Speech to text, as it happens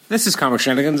This is Comic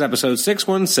Shenanigans, episode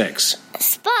 616.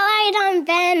 Spotlight on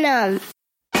Venom.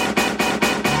 Ain't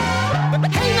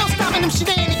no stopping them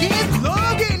shenanigans.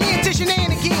 Love getting into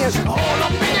shenanigans. All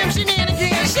up in them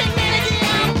shenanigans.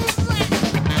 Shenanigans.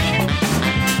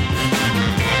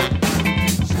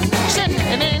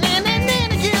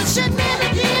 Shenanigans. Shenanigans. Shenanigans.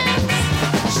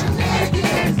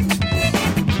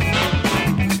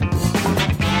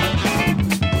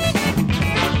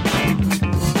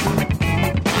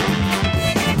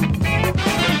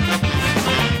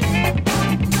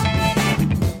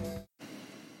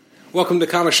 Welcome to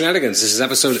Comic Shenanigans. This is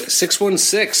episode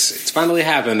 616. It's finally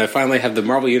happened. I finally have the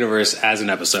Marvel Universe as an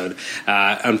episode.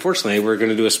 Unfortunately, we're going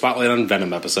to do a Spotlight on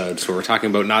Venom episode. So we're talking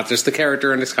about not just the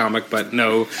character in this comic, but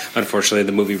no, unfortunately,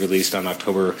 the movie released on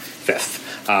October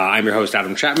 5th. I'm your host,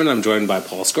 Adam Chapman. I'm joined by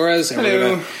Paul Scores. And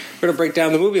Hello. we're going to break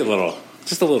down the movie a little.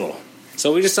 Just a little.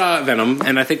 So we just saw Venom,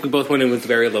 and I think we both went in with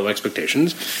very low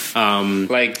expectations.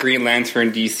 Like Green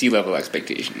Lantern DC level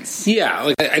expectations. Yeah,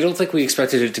 like I don't think we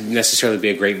expected it to necessarily be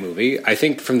a great movie. I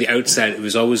think from the outset it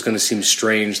was always going to seem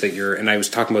strange that and I was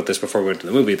talking about this before we went to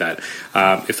the movie, that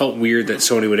it felt weird that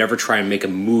Sony would ever try and make a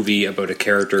movie about a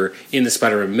character in the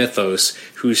Spider-Man mythos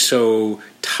who's so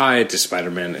tied to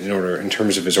Spider-Man in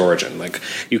terms of his origin. Like,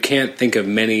 you can't think of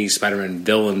many Spider-Man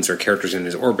villains or characters in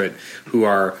his orbit who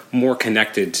are more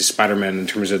connected to Spider-Man in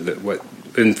terms of what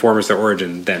informs their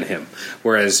origin than him.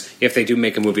 Whereas if they do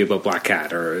make a movie about Black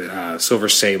Cat or Silver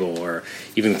Sable or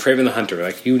even Kraven the Hunter,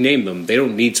 like, you name them, they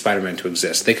don't need Spider-Man to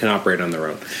exist. They can operate on their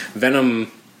own.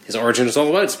 Venom, his origin is all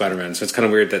about Spider-Man, so it's kind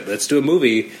of weird that let's do a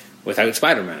movie without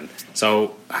Spider-Man.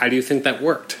 So how do you think that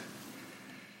worked?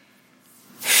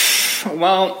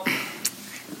 Well,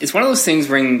 it's one of those things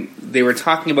where they were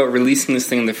talking about releasing this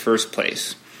thing in the first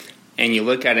place, and you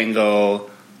look at it and go,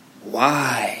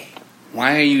 why?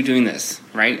 Why are you doing this,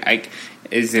 right?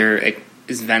 Is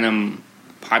Venom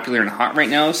popular and hot right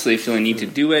now, so they feel a need to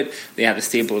do it? They have a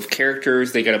stable of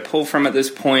characters they got to pull from at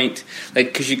this point. Like,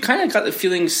 because you kind of got the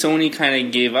feeling Sony kind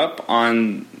of gave up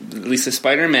on at least the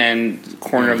Spider-Man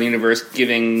corner of the universe,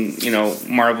 giving,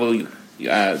 Marvel...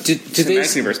 Do they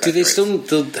still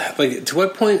like,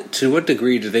 to what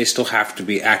degree do they still have to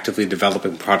be actively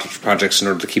developing projects in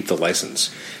order to keep the license?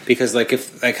 Because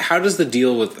how does the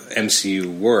deal with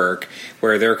MCU work,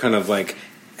 where they're kind of like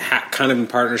kind of in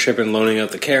partnership and loaning out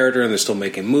the character, and they're still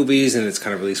making movies, and it's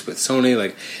kind of released with Sony?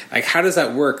 Like how does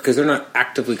that work? Because they're not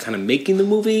actively kind of making the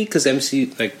movie, because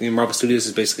Marvel Studios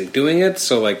is basically doing it.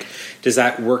 So does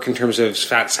that work in terms of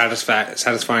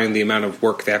satisfying the amount of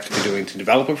work they have to be doing to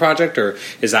develop a project, or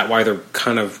is that why they're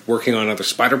kind of working on other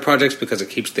Spider projects because it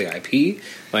keeps the IP?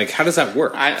 Like, how does that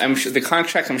work? I'm sure the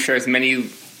contract, has many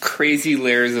crazy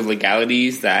layers of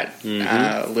legalities that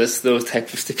list those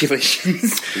types of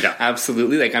stipulations. Yeah.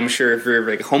 Absolutely. Like, I'm sure if you're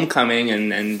like Homecoming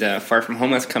and Far From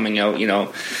Home that's coming out, MCU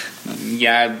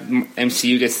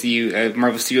gets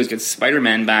Marvel Studios gets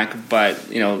Spider-Man back, but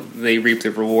they reap the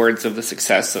rewards of the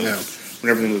success of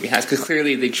whatever the movie has. Because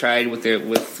clearly they tried with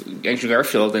Andrew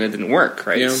Garfield and it didn't work,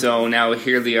 right? Yeah. So now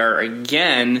here they are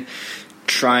again,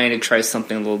 trying to try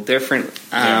something a little different.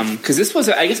 Because this was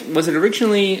it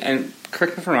originally, and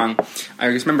correct me if I'm wrong,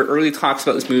 I just remember early talks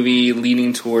about this movie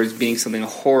leaning towards being something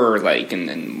horror-like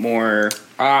and more...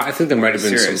 I think there might have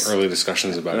been serious. some early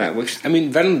discussions about Yeah,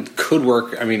 it. Venom could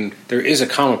work. There is a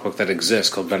comic book that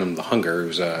exists called Venom the Hunger. It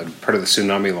was part of the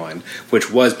Tsunami line,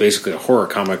 which was basically a horror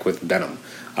comic with Venom.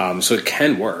 So it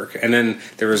can work. And then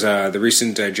there was the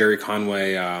recent Jerry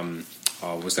Conway...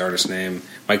 what was the artist's name?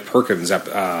 Mike Perkins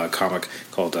comic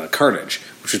called Carnage,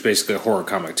 which is basically a horror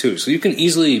comic too. So you can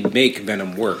easily make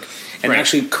Venom work. And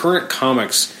actually, current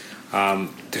comics,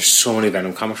 there's so many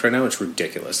Venom comics right now, it's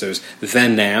ridiculous. There's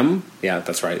Venom, yeah,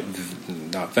 that's right,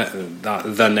 not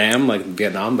the Nam, like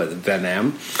Vietnam, but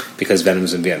Venom, because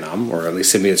Venom's in Vietnam, or at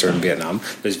least symbiotes are in Vietnam.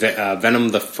 There's Venom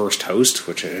the First Host,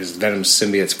 which is Venom's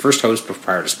symbiote's first host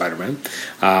prior to Spider-Man.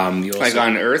 Like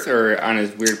on Earth, or on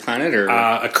his weird planet, or...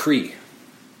 a Kree.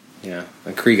 Yeah,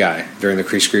 a Kree guy during the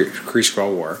Kree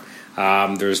Skrull War.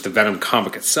 There's the Venom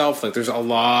comic itself. There's a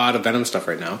lot of Venom stuff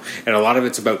right now, and a lot of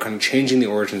it's about kind of changing the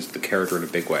origins of the character in a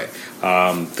big way.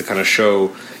 To kind of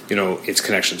show, its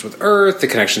connections with Earth, the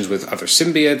connections with other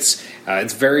symbiotes.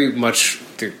 It's very much,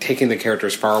 they're taking the character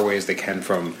as far away as they can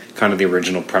from kind of the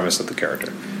original premise of the character,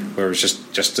 where it was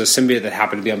just a symbiote that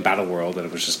happened to be on Battleworld, and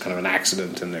it was just kind of an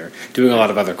accident, and they're doing a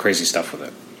lot of other crazy stuff with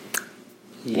it.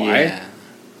 Why? Yeah.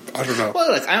 I don't know.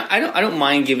 Well, I don't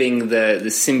mind giving the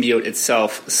symbiote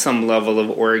itself some level of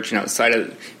origin outside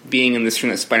of being in this room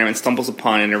that Spider-Man stumbles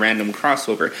upon in a random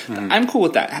crossover. I'm cool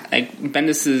with that. Like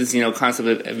Bendis's,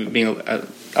 concept of being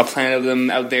a planet of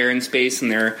them out there in space,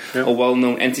 and they're a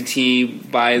well-known entity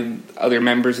by other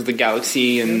members of the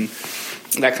galaxy, and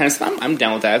that kind of stuff. I'm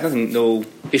down with that. I have no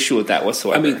issue with that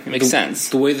whatsoever. I mean, it makes sense.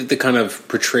 The way that they kind of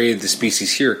portrayed the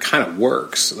species here kind of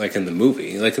works, like in the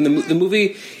movie. Like in the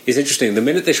movie is interesting. The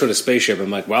minute they showed a spaceship, I'm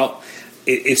like, well,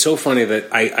 it's so funny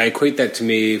that I equate that to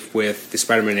me with the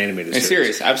Spider-Man animated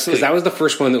series. Absolutely. Because that was the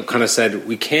first one that kind of said,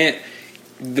 we can't,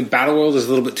 the battle world is a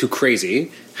little bit too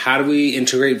crazy. How do we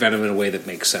integrate Venom in a way that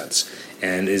makes sense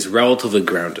and is relatively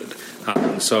grounded?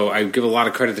 So I give a lot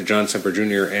of credit to John Semper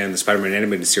Jr. and the Spider-Man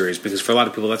animated series, because for a lot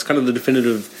of people that's kind of the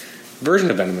definitive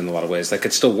version of Venom in a lot of ways. Like,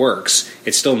 it still works.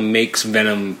 It still makes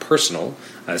Venom personal.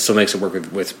 It still makes it work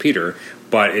with Peter,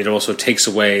 but it also takes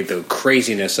away the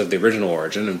craziness of the original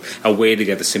origin and a way to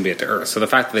get the symbiote to Earth. So the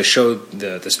fact that they showed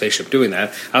the spaceship doing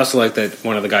that, I also like that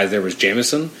one of the guys there was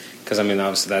Jameson, because, I mean,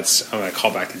 obviously that's, I'm going to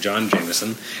call back to John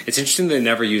Jameson. It's interesting they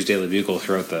never used Daily Bugle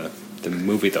throughout the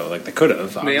movie, though. Like, they could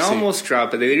have. They almost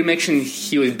dropped it. They did mention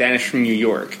he was banished from New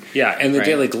York. Yeah, and the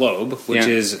Daily Globe, which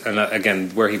is, again,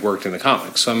 where he worked in the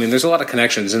comics. So, I mean, there's a lot of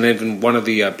connections. And even one of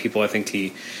the people I think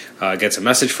he gets a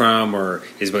message from or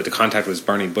is about to contact was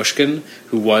Barney Bushkin,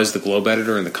 who was the Globe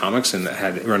editor in the comics and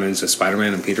had run into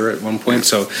Spider-Man and Peter at one point.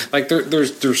 So, like,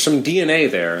 there's some DNA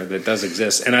there that does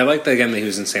exist. And I like that, again, that he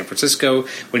was in San Francisco.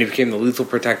 When he became the Lethal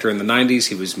Protector in the 90s,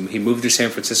 he moved to San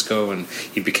Francisco and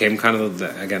he became kind of,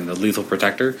 the Lethal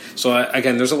Protector. So,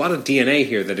 again, there's a lot of DNA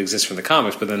here that exists from the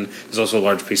comics, but then there's also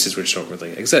large pieces which don't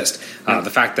really exist. The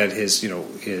fact that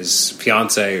his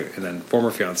fiance and then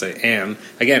former fiance, Anne,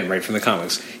 again, right from the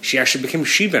comics, she actually became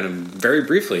She-Venom very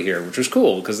briefly here, which was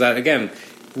cool, because that, again,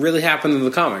 really happened in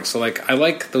the comics. So, like, I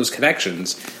like those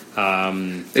connections.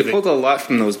 They pulled a lot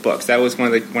from those books. That was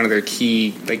one of their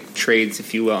key, like, trades,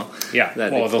 if you will. Yeah,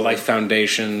 the Life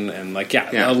Foundation, and, like,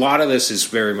 a lot of this is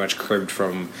very much cribbed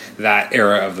from that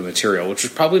era of the material, which is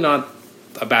probably not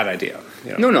a bad idea.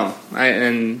 No.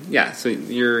 So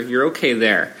you're okay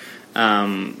there.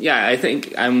 I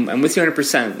think I'm with you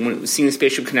 100%. When seeing the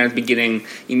spaceship come out at the beginning,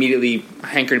 immediately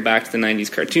hankered back to the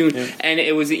 90s cartoon. Yeah. And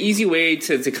it was an easy way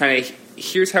to kind of,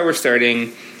 here's how we're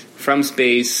starting, from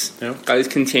space, got these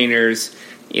containers,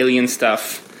 alien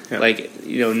stuff,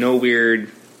 no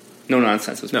weird, no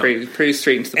nonsense. It was pretty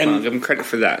straight into the point. I'll give them credit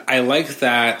for that. I like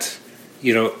that,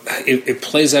 it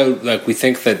plays out like we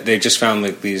think that they just found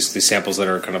like these samples that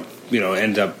are kind of,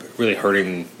 end up really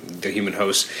hurting the human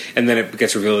host, and then it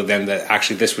gets revealed to them that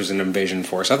actually this was an invasion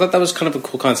force. I thought that was kind of a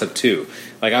cool concept too.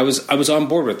 Like, I was on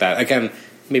board with that. Again,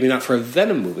 maybe not for a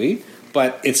Venom movie,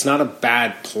 but it's not a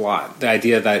bad plot. The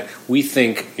idea that we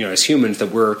think, as humans,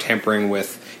 that we're tampering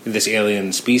with this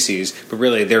alien species, but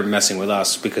really they're messing with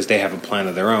us because they have a plan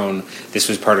of their own. This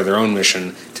was part of their own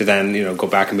mission to then, go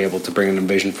back and be able to bring an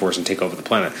invasion force and take over the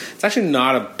planet. It's actually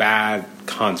not a bad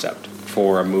concept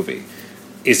for a movie.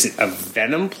 Is it a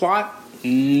Venom plot?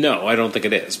 No, I don't think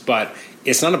it is. But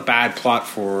it's not a bad plot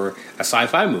for a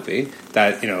sci-fi movie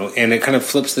that, and it kind of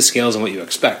flips the scales on what you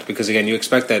expect. Because, again, you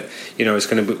expect that,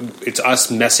 it's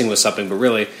us messing with something, but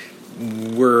really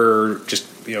we're just,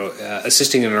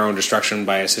 assisting in our own destruction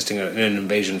by assisting in an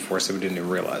invasion force that we didn't even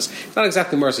realize. It's not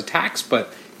exactly Mars Attacks,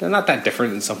 but they're not that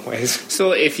different in some ways.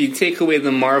 So if you take away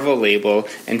the Marvel label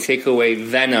and take away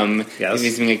Venom,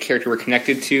 as being a character we're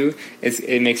connected to,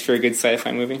 it makes for a good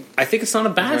sci-fi movie? I think it's not a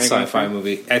bad sci-fi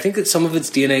movie. I think that some of its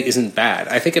DNA isn't bad.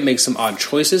 I think it makes some odd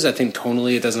choices. I think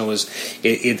tonally it doesn't always...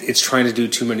 It's trying to do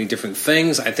too many different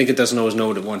things. I think it doesn't always know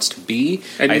what it wants to be.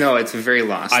 No, it's very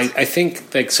lost. I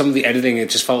think like some of the editing,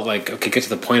 it just felt like, okay, get to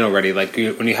the point already. Like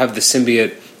when you have the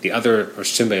symbiote,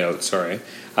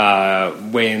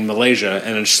 way in Malaysia,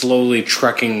 and then slowly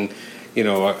trekking,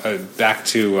 back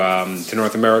to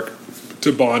North America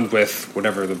to bond with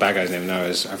whatever the bad guy's name now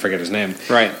is. I forget his name.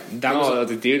 Right. That was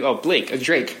the dude. Oh, Blake.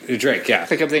 Drake. Drake. Yeah. I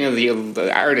think I'm thinking of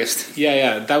the artist.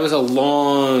 Yeah. That was a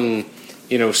long,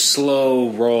 slow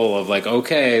roll of like,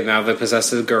 okay, now they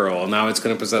possess a girl. Now it's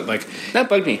going to possess that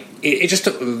bugged me. It just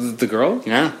took the girl.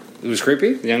 Yeah. It was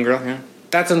creepy. The young girl. Yeah.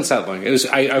 That's unsettling. It was.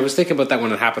 I was thinking about that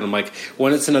when it happened. I'm like,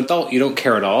 when it's an adult, you don't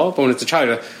care at all. But when it's a child,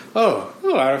 you're like,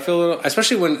 I feel a little...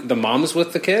 Especially when the mom's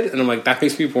with the kid, and I'm like, that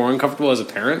makes me more uncomfortable as a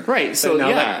parent. Right. So now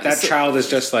that child is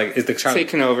just like, is the child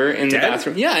taken over in dead? The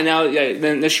bathroom? Yeah. And now,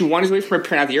 then she wanders away from her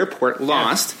parent at the airport,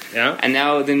 lost. Yeah. And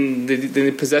now then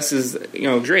it possesses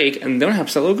Drake, and they don't have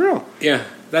to little girl. Yeah.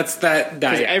 That's that.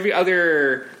 Because every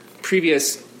other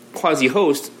previous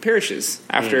quasi-host perishes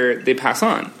after they pass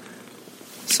on.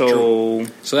 So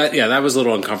that was a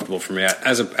little uncomfortable for me.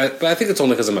 But I think it's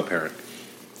only because I'm a parent.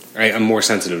 Right? I'm more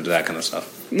sensitive to that kind of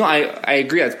stuff. No, I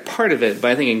agree. That's part of it,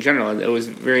 but I think in general it was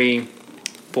a very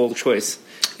bold choice.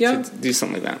 Yeah. To do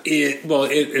something like that.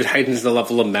 It heightens the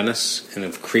level of menace and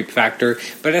of creep factor.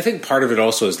 But I think part of it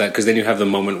also is that because then you have the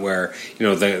moment where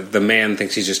the man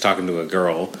thinks he's just talking to a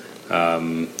girl,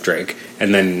 Drake,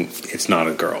 and then it's not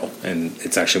a girl, and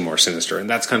it's actually more sinister, and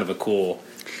that's kind of a cool.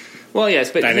 Well,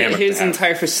 yes, but dynamic his to have.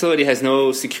 entire facility has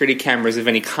no security cameras of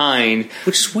any kind.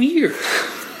 Which is weird.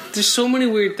 There's so many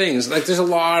weird things. Like, there's a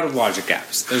lot of logic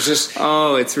gaps. There's just...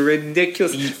 Oh, it's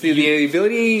ridiculous. The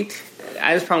ability...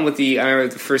 I had a problem with I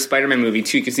remember the first Spider-Man movie,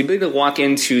 too, because the ability to walk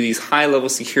into these high-level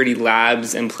security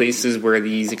labs and places where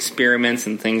these experiments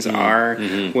and things are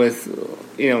with,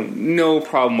 no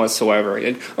problem whatsoever.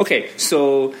 Okay,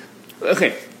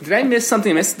 did I miss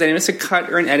something? Did I miss a cut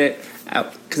or an edit?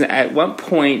 Because at what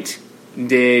point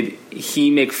did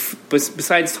he make,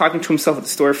 besides talking to himself at the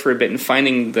store for a bit and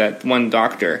finding that one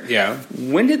doctor,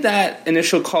 when did that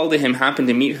initial call to him happen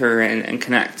to meet her and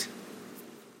connect?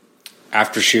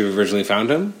 After she originally found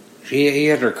him, he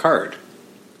had her card.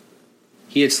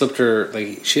 He had slipped her,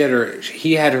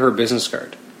 he had her business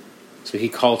card. So he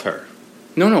called her.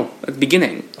 No, at the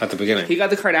beginning. At the beginning. He got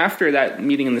the card after that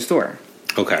meeting in the store.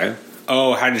 Okay.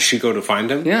 Oh, how did she go to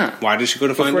find him? Yeah. Why did she go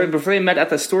to find him? Before they met at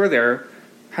the store there,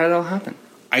 how did it all happen?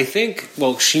 I think,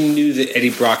 she knew that Eddie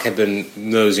Brock had been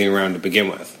nosing around to begin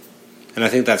with. And I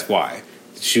think that's why.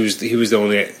 He was the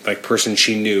only, person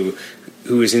she knew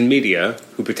who was in media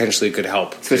who potentially could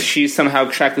help. So she somehow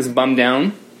tracked this bum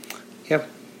down? Yep.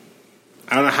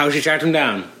 I don't know how she tracked him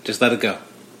down. Just let it go.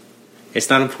 It's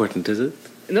not important, is it?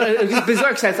 No, it's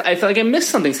bizarre because I felt like I missed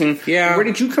something. Saying, where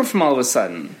did you come from all of a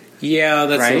sudden? Yeah,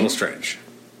 that's right? a little strange.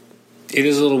 It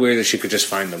is a little weird that she could just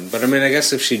find them. But, I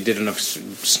guess if she did enough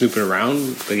snooping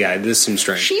around, but yeah, it does seem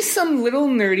strange. She's some little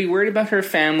nerdy, worried about her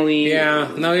family.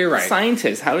 Yeah, no, you're right.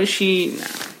 Scientist. How is she... Nah.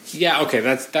 Yeah, okay,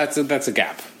 that's a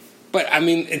gap. But,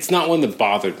 it's not one that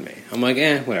bothered me. I'm like,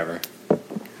 whatever.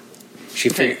 She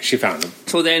found him.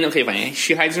 So then, fine.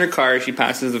 She hides in her car. She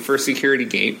passes the first security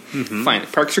gate. Fine.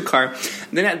 Parks her car.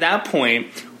 Then at that point...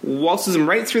 waltzes him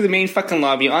right through the main fucking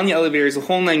lobby on the elevators, the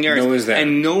whole 9 yards. No one's there.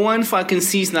 And no one fucking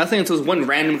sees nothing until this one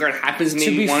random guard happens to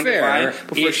maybe wander by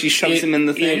before she shoves him in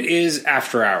the thing. It is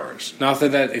after hours. Not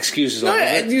that excuses all of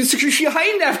it. She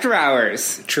heightened after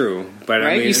hours. True, but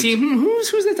right? You see, who's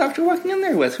that doctor walking in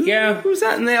there with? Who's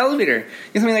that in the elevator? You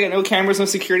know something like no cameras, no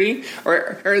security,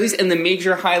 or at least in the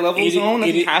major high level zone,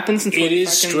 nothing happens until it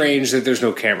is strange that there's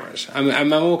no cameras.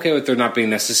 I'm okay with there not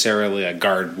being necessarily a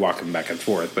guard walking back and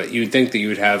forth, but you'd think that you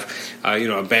would have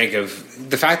a bank of...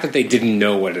 The fact that they didn't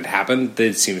know what had happened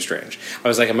did seem strange. I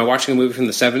was like, am I watching a movie from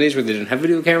the 70s where they didn't have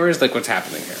video cameras? Like, what's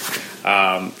happening here?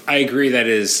 I agree that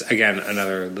is, again,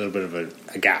 another little bit of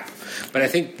a gap. But I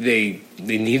think they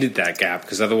needed that gap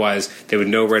because otherwise they would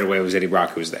know right away it was Eddie Brock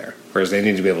who was there. Whereas they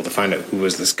needed to be able to find out who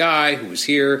was this guy, who was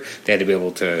here. They had to be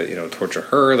able to, torture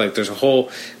her. Like, there's a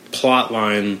whole plot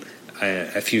line,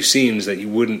 a few scenes that you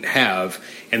wouldn't have,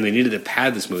 and they needed to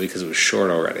pad this movie because it was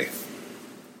short already.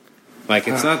 Like,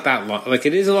 it's not that long. Like,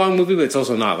 it is a long movie, but it's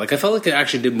also not. Like, I felt like it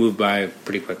actually did move by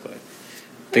pretty quickly.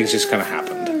 Things just kind of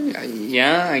happened.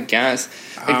 Yeah, I guess.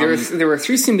 Like, there were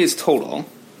 3 symbiotes total,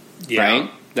 right?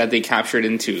 That they captured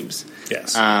in tubes.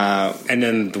 Yes. And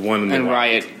then the one in the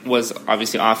Riot was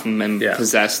obviously off and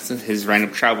possessed his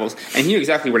random travels. And he knew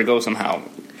exactly where to go somehow.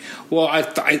 Well, I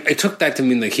took that to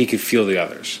mean like he could feel the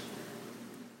others.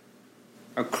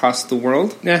 Across the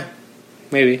world? Yeah,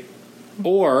 maybe.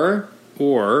 Or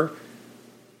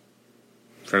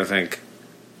trying to think.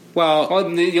 Well, the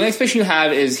only explanation you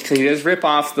have is because he does rip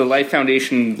off the Life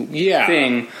Foundation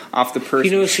thing off the person. He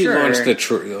knows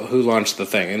who launched the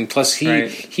thing, and plus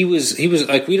he was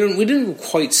like we didn't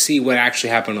quite see what actually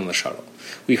happened on the shuttle.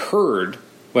 We heard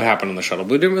what happened on the shuttle,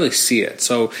 but we didn't really see it.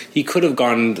 So he could have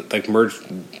gone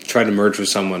tried to merge with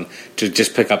someone to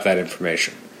just pick up that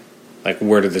information. Like,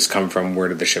 where did this come from? Where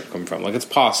did the ship come from? Like, it's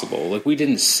possible. Like, we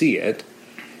didn't see it.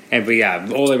 But yeah,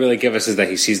 all they really give us is that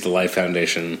he sees the Life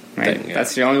Foundation thing. Yeah.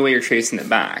 That's the only way you're tracing it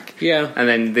back. Yeah. And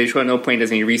then they show at no point does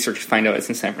any research to find out it's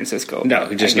in San Francisco. No,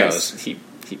 he just knows. He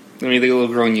I mean, they will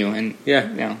grow in you and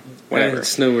whatever.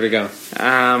 Just know where to go.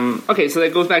 Okay, so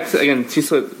that goes back to again.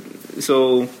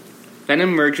 So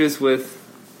Venom merges with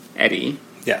Eddie.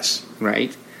 Yes.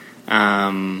 Right.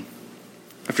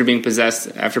 After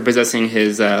possessing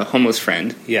his homeless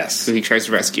friend. Yes. Who he tries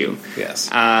to rescue. Yes.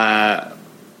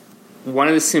 One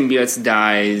of the symbiotes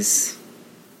dies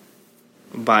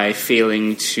by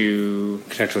failing to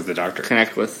connect with the doctor.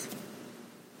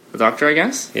 I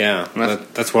guess? Yeah,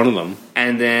 that's one of them.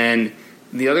 And then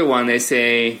the other one, they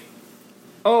say,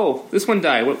 oh, this one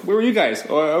died. Where were you guys?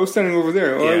 Oh, I was standing over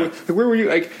there. Oh, where were you?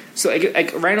 Like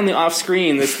randomly off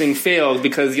screen, this thing failed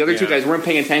because the other two guys weren't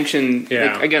paying attention.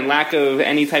 Yeah. Like, again, lack of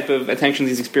any type of attention to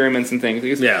these experiments and things.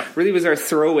 Because really bizarre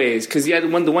throwaways. Because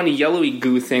the one yellowy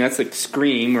goo thing, that's like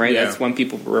Scream, right? Yeah. That's one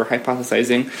people were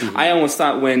hypothesizing. Mm-hmm. I almost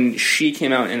thought when she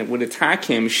came out and it would attack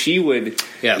him, she would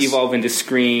evolve into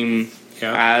Scream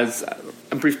as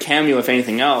a brief cameo, if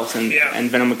anything else, and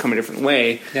Venom would come a different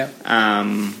way. Yeah.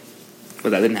 But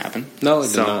that didn't happen. No, it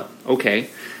did not. Okay.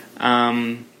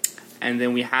 And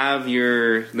then we have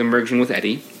the merging with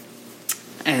Eddie.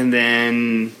 And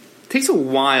then it takes a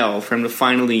while for him to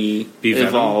finally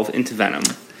evolve into Venom.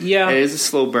 Yeah. It is a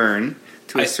slow burn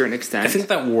to a certain extent. I think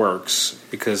that works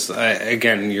because,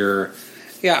 again,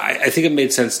 I think it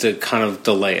made sense to kind of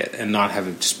delay it and not have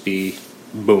it just be,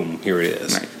 boom, here it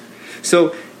is. Right.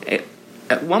 So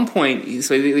at one point,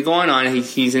 so they go on,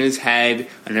 he's in his head,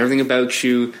 and everything about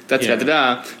you,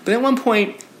 da-da-da-da. But at one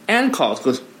point, Anne calls,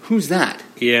 goes, who's that?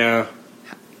 Yeah.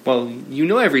 Well, you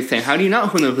know everything. How do you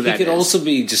not know who that is? He could also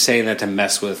be just saying that to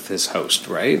mess with his host,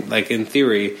 right? Like, in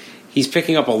theory, he's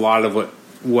picking up a lot of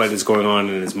what is going on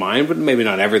in his mind, but maybe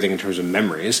not everything in terms of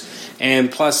memories. And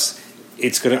plus,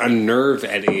 it's going to unnerve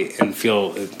Eddie and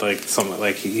feel like something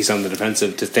like he's on the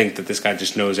defensive to think that this guy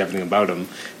just knows everything about him.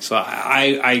 So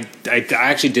I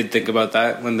actually did think about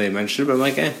that when they mentioned it, but I'm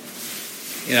like,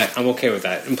 I'm okay with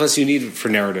that. And plus, you need it for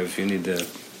narrative. You need to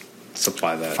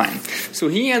supply that. Fine. So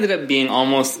he ended up being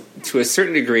almost, to a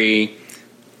certain degree,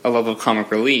 a level of comic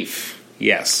relief.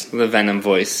 Yes. The Venom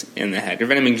voice in the head, or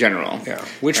Venom in general. Yeah.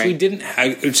 Which we didn't.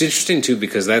 It's interesting too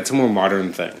because that's a more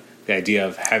modern thing. The idea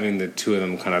of having the two of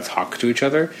them kind of talk to each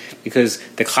other, because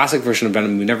the classic version of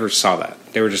Venom, we never saw that.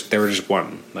 They were just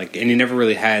one. Like, and you never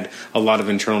really had a lot of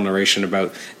internal narration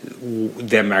about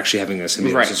them actually having a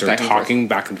symbiosis or talking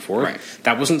back and forth. Right.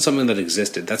 That wasn't something that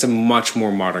existed. That's a much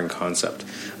more modern concept.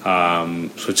 So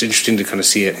it's interesting to kind of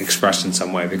see it expressed in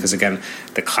some way, because again,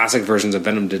 the classic versions of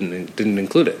Venom didn't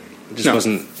include it. It just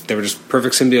wasn't. They were just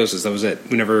perfect symbiosis. That was it.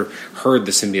 We never heard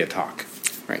the symbiote talk.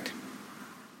 Right.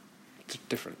 It's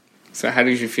different. So how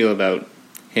did you feel about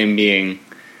him being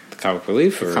the comic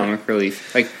relief? Or? Comic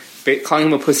relief, like calling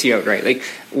him a pussy outright. Like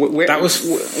where that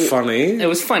was funny. It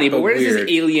was funny, but where weird. does this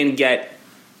alien get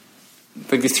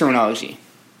like this terminology?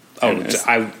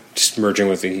 I'm just merging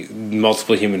with the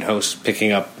multiple human hosts,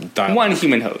 picking up dialogue. One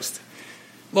human host.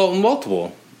 Well,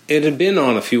 multiple. It had been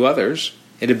on a few others.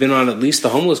 It had been on at least the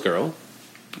homeless girl.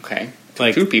 Okay,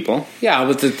 like 2 people. Yeah,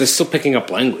 but they're still picking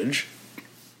up language,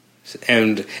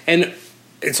 and.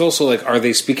 It's also like, are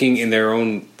they speaking in their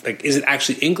own? Like, is it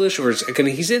actually English, or it's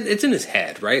in his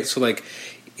head, right? So like,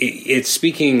 it's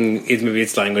speaking. Maybe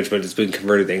it's language, but it's been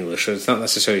converted to English, so it's not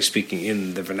necessarily speaking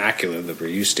in the vernacular that we're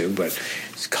used to, but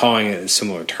it's calling it in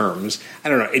similar terms. I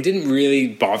don't know. It didn't really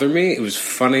bother me. It was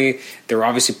funny. They were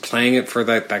obviously playing it for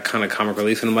that kind of comic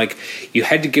relief, and I'm like, you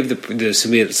had to give the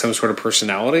symbiote some sort of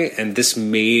personality, and this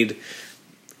made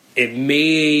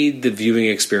the viewing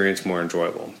experience more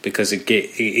enjoyable because it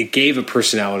gave a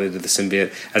personality to the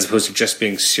symbiote as opposed to just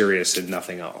being serious and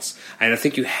nothing else. And I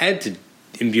think you had to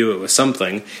imbue it with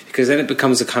something, because then it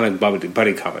becomes a kind of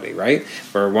buddy comedy, right?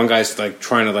 Where one guy's like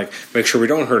trying to like make sure we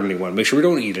don't hurt anyone, make sure we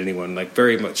don't eat anyone, like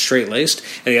very much straight laced,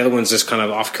 and the other one's just kind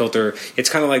of off kilter. It's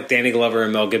kind of like Danny Glover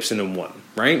and Mel Gibson in one,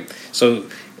 right? So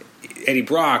Eddie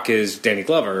Brock is Danny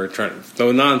Glover trying to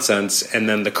throw nonsense, and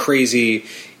then the crazy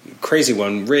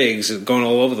one, Riggs, going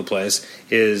all over the place,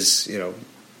 is, the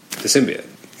symbiote,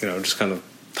 just kind of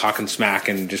talking smack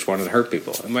and just wanting to hurt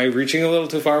people. Am I reaching a little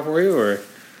too far for you, or?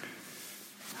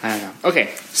 I don't know.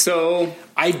 Okay, so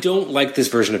I don't like this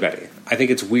version of Eddie. I think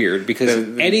it's weird because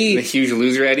Eddie, the huge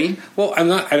loser Eddie. Well, I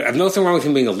have nothing wrong with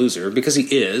him being a loser because he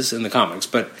is in the comics,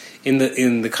 but in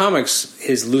the comics,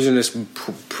 his loserness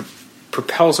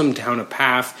propels him down a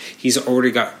path. He's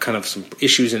already got kind of some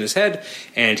issues in his head,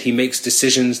 and he makes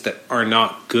decisions that are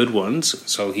not good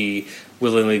ones. So he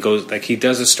willingly goes, like, he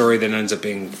does a story that ends up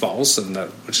being false, and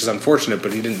which is unfortunate,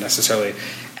 but he didn't necessarily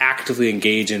actively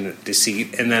engage in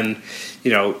deceit. And then,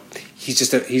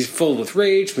 he's full with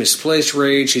rage, misplaced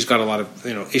rage. He's got a lot of,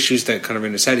 issues that kind of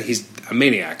in his head. He's a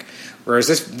maniac. Whereas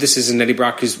this is an Eddie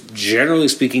Brock who's generally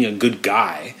speaking a good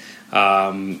guy.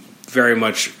 Very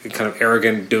much kind of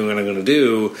arrogant, doing what I'm going to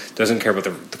do, doesn't care about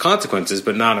the consequences,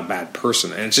 but not a bad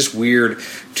person. And it's just weird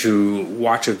to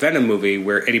watch a Venom movie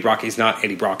where Eddie Brock is not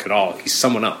Eddie Brock at all. He's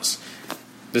someone else.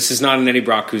 This is not an Eddie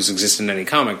Brock who's existed in any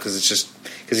comic, because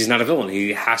he's not a villain.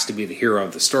 He has to be the hero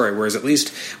of the story. Whereas at least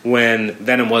when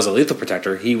Venom was a lethal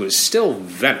protector, he was still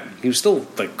Venom. He was still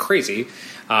like crazy,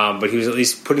 but he was at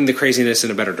least putting the craziness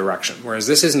in a better direction. Whereas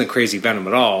this isn't a crazy Venom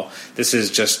at all. This is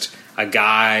just a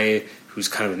guy who's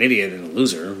kind of an idiot and a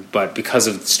loser, but because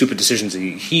of stupid decisions that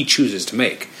he chooses to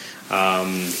make,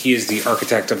 he is the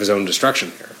architect of his own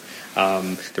destruction here.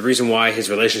 The reason why his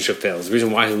relationship fails, the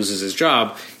reason why he loses his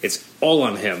job, it's all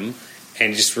on him,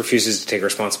 and he just refuses to take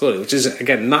responsibility, which is,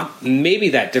 again, not maybe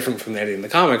that different from Eddie in the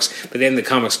comics, but then the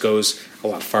comics goes a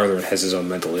lot farther and has his own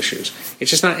mental issues. It's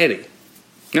just not Eddie.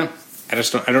 No. I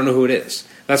don't know who it is.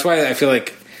 That's why I feel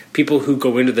like people who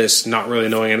go into this not really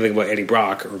knowing anything about Eddie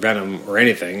Brock or Venom or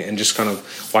anything and just kind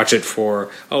of watch it for,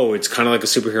 it's kind of like a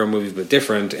superhero movie but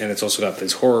different, and it's also got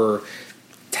these horror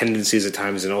tendencies at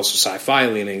times and also sci-fi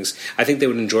leanings, I think they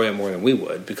would enjoy it more than we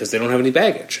would because they don't have any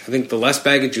baggage. I think the less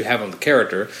baggage you have on the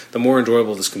character, the more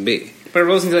enjoyable this can be. But it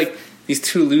rolls into like these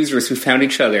two losers who found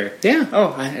each other. Yeah.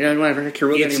 Oh, I don't want to wreck your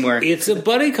world anymore. It's a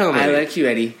buddy comedy. I like you,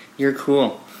 Eddie. You're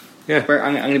cool. Yeah.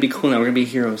 I'm going to be cool now. We're going to be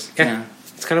heroes. Yeah.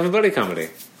 It's kind of a buddy comedy.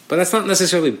 But that's not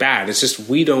necessarily bad. It's just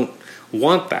we don't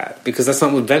want that because that's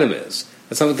not what Venom is.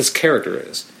 That's not what this character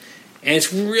is. And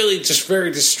it's really just very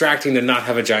distracting to not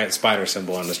have a giant spider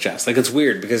symbol on his chest. Like, it's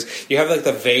weird because you have, like,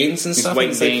 the veins and stuff.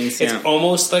 White veins, It's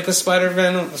almost like a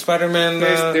Spider-Man.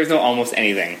 There's no almost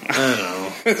anything. I don't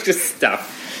know. It's just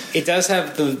stuff. It does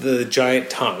have the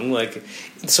giant tongue. Like,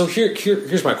 so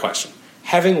here's my question.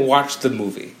 Having watched the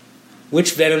movie,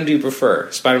 which Venom do you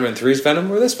prefer? Spider-Man 3's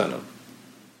Venom or this Venom?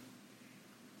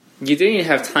 You didn't even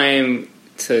have time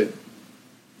to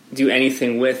do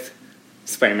anything with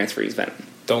Spider-Man 3's Venom.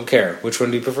 Don't care. Which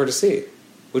one do you prefer to see?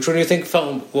 Which one do you think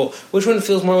which one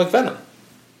feels more like Venom?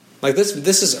 Like this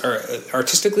is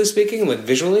artistically speaking, like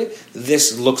visually,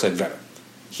 this looks like Venom.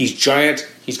 He's giant.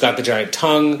 He's got the giant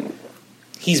tongue.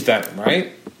 He's Venom,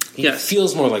 right? He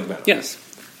feels more like Venom. Yes.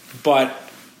 But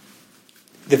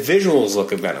the visuals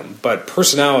look like Venom, but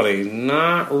personality,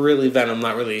 not really Venom,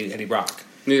 not really Eddie Brock.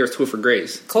 Neither is Topher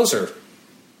Grace. Closer.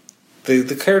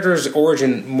 The character's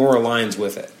origin more aligns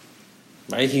with it.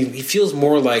 Right? He feels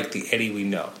more like the Eddie we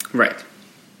know. Right.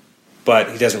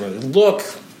 But he doesn't really look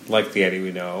like the Eddie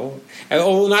we know.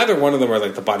 And neither one of them are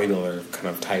like the bodybuilder kind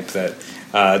of type that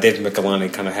David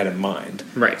Michelani kind of had in mind.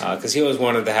 Right. Because he always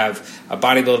wanted to have a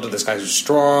bodybuilder, this guy who's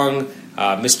strong,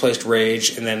 misplaced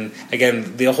rage, and then,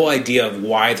 again, the whole idea of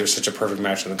why they're such a perfect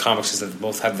match in the comics is that they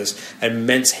both have this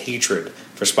immense hatred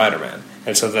for Spider-Man.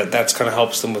 And so that's kind of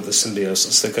helps them with the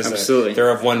symbiosis because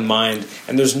they're of one mind,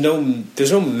 and there's no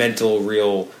mental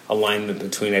real alignment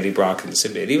between Eddie Brock and the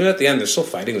symbiote. Even at the end, they're still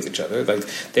fighting with each other. Like,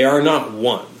 they are not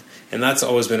one. And that's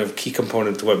always been a key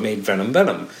component to what made Venom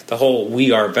Venom. The whole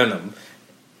 "we are Venom."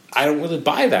 I don't really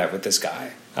buy that with this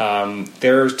guy.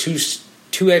 There are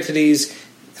two entities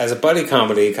as a buddy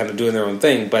comedy kind of doing their own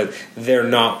thing, but they're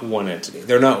not one entity.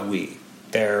 They're not we.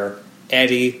 They're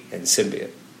Eddie and symbiote.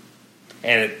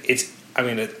 And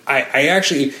I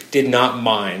actually did not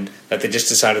mind that they just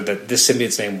decided that this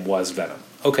symbiote's name was Venom.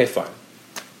 Okay, fine.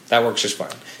 That works just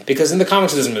fine. Because in the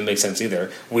comics it doesn't make sense either.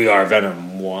 We are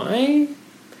Venom. Why?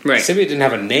 Right. Symbiote didn't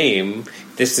have a name.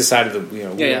 This decided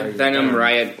that, Venom,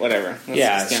 Riot, whatever.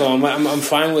 So I'm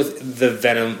fine with the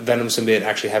Venom symbiote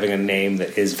actually having a name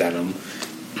that is Venom.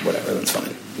 Whatever, that's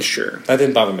fine. Sure. That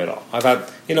didn't bother me at all. I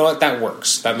thought, you know what, that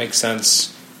works. That makes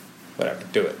sense. Whatever,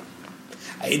 do it.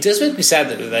 It does make me sad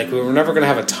that we're never going to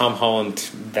have a Tom Holland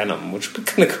Venom, which would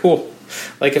be kind of cool.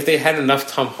 Like, if they had enough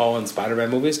Tom Holland Spider-Man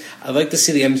movies, I'd like to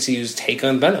see the MCU's take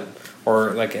on Venom.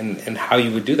 Or, like, and how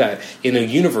you would do that in a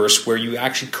universe where you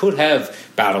actually could have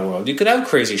Battleworld. You could have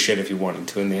crazy shit if you wanted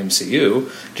to in the MCU.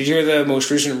 Did you hear the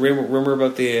most recent rumor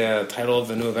about the title of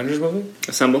the new Avengers movie?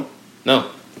 Assemble?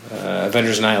 No.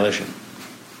 Avengers Annihilation.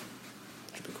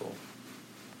 Which would be cool.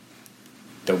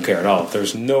 Don't care at all.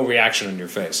 There's no reaction on your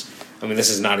face. I mean,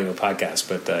 this is not even a podcast,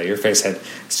 but your face had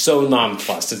so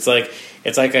nonplussed. It's like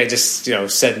I just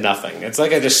said nothing. It's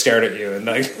like I just stared at you and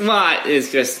like. Well,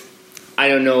 it's just I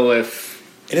don't know if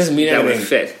it doesn't mean that anything. would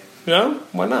fit. No,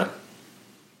 why not?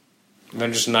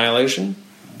 Avengers Annihilation.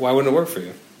 Why wouldn't it work for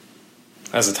you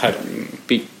as a title?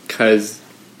 Because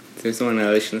there's no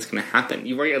annihilation that's going to happen.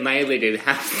 You've already annihilated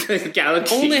half the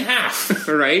galaxy. Only half,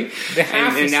 right? The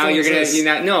half, and now you're going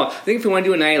to. No, I think if you want to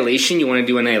do annihilation, you want to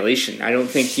do annihilation. I don't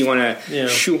think you want to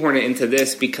shoehorn it into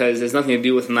this because there's nothing to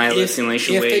do with annihilation.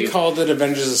 If they called it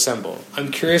Avengers Assemble,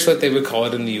 I'm curious what they would call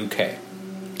it in the UK.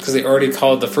 Because they already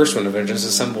called the first one Avengers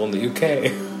Assemble in the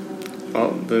UK. Well,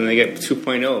 then they get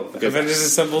 2.0. Avengers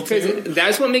Assemble 2?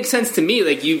 That's what makes sense to me.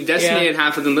 Like, you decimated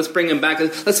half of them. Let's bring them back.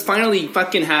 Let's finally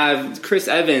fucking have Chris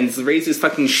Evans raise his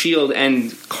fucking shield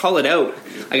and call it out.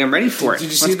 Like, I'm ready for it. Did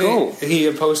you see go.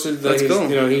 He posted that Let's go.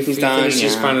 He's done, finished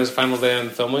his final day on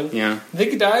filming? Yeah. You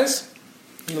think he dies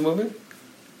in the movie?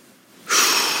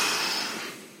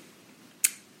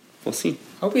 we'll see.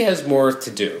 I hope he has more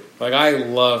to do. Like, I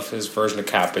love his version of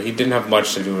Cap, but he didn't have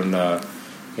much to do in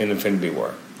Infinity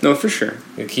War. No, for sure.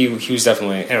 Like, he was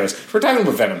definitely... Anyways, we're talking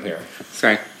about Venom here.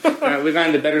 Sorry. We got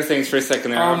into better things for a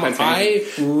second there. I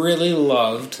really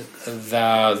loved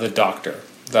the doctor,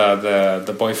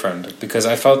 the boyfriend, because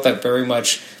I felt that very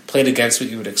much played against what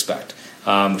you would expect.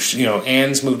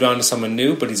 Anne's moved on to someone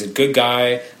new, but he's a good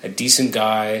guy, a decent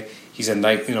guy. He's a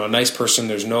nice person.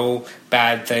 There's no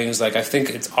bad things. Like, I think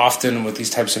it's often with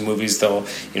these types of movies, they'll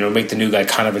make the new guy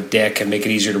kind of a dick and make it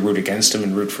easier to root against him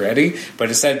and root for Eddie. But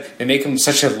instead, they make him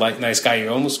such a nice guy. You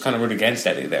almost kind of root against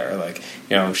Eddie there. Like,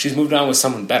 she's moved on with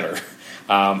someone better.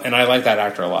 And I like that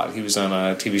actor a lot. He was on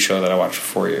a TV show that I watched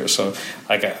for 4 years. So,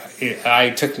 like,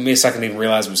 it took me a second to even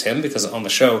realize it was him, because on the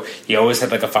show, he always had,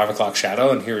 like, a 5 o'clock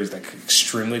shadow, and here he's, like,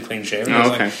 extremely clean shaven. I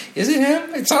was like, is it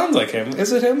him? It sounds like him.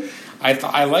 Is it him?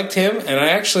 I liked him, and I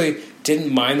actually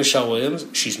didn't mind Michelle Williams.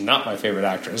 She's not my favorite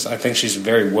actress. I think she's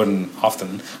very wooden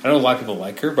often. I know a lot of people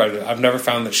like her, but I've never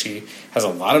found that she has a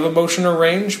lot of emotion or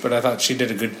range, but I thought she did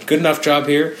a good enough job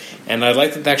here, and I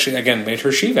liked that they actually, again, made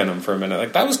her She-Venom for a minute.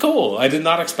 Like, that was cool. I did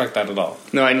not expect that at all.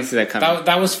 No, I didn't see that coming.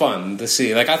 That was fun to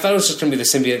see. Like, I thought it was just going to be the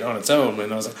symbiote on its own,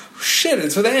 and I was like, oh, shit,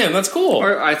 it's with Anne. That's cool.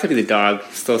 Or I thought it'd be the dog,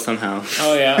 still somehow.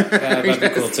 Oh, yeah. That'd be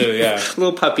cool, too, yeah.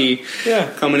 Little puppy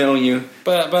coming to own you.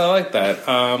 But I like that.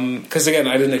 Because, again,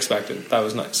 I didn't expect it. That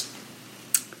was nice.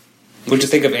 What'd you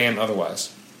think of Anne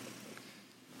otherwise?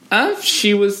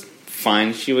 She was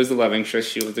fine. She was the love interest.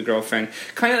 She was the girlfriend.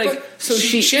 Kind of like... So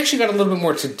she actually got a little bit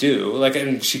more to do. Like,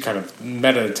 and she kind of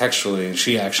meta-textually, and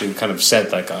she actually kind of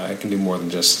said, like, I can do more than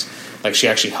just... Like, she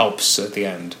actually helps at the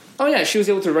end. Oh, yeah. She was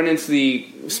able to run into the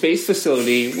space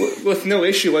facility with no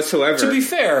issue whatsoever. To be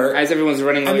fair... As everyone's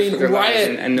running away from their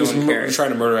lives and no one cares. Was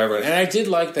trying to murder everyone. And I did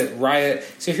like that Riot...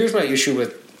 So here's my issue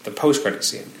with the post-credit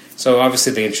scene. So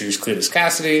obviously they introduced Cletus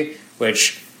Cassidy,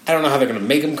 which I don't know how they're going to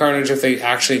make him Carnage if they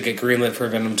actually get greenlit for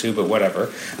Venom 2, but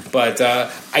whatever. But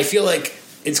I feel like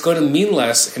it's going to mean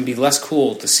less and be less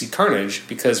cool to see Carnage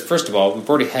because, first of all, we've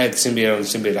already had symbiote on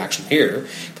symbiote action here.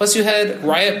 Plus, you had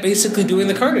Riot basically doing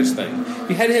the Carnage thing.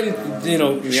 You had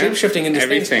him, shape-shifting into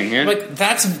everything. Things. Yeah. Like,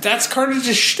 that's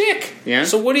Carnage's shtick. Yeah.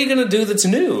 So what are you going to do that's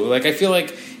new? Like, I feel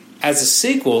like as a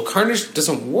sequel, Carnage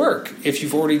doesn't work if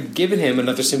you've already given him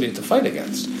another symbiote to fight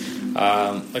against.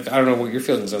 I don't know what your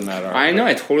feelings on that are. I know,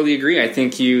 I totally agree. I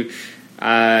think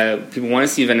people want to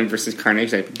see Venom versus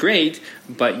Carnage. That'd be great,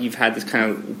 but you've had this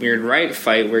kind of weird Riot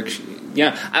fight where,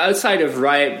 outside of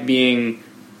Riot being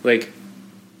like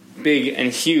big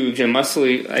and huge and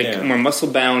muscly, a more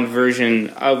muscle-bound version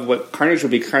of what Carnage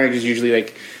would be. Carnage is usually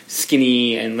like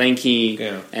skinny and lanky,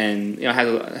 and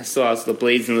still has the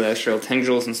blades and the astral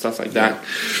tendrils and stuff like that.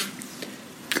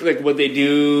 Like, would they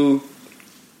do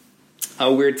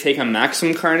a weird take on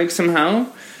Maximum Carnage somehow?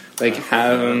 Like,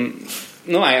 have him...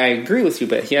 No, I agree with you,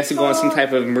 but he has to go on some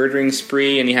type of murdering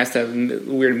spree, and he has to have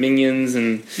weird minions,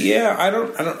 and... Yeah, I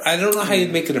don't know how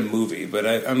you'd make it a movie,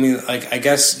 but I mean, like, I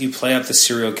guess you play up the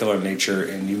serial killer nature,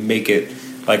 and you make it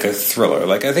like a thriller.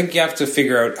 Like, I think you have to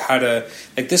figure out how to...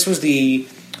 Like, this was the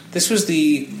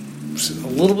a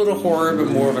little bit of horror, but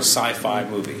more of a sci-fi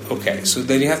movie. Okay, so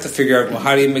then you have to figure out, well,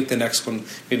 how do you make the next one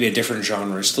maybe a different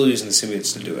genre, still using the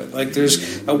symbiotes to do it? Like,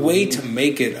 there's a way to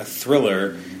make it a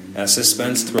thriller, a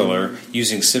suspense thriller,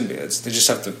 using symbiotes. They just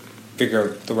have to figure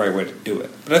out the right way to do it.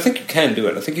 But I think you can do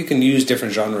it. I think you can use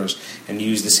different genres and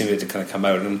use the symbiote to kind of come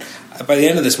out. And by the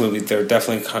end of this movie, they're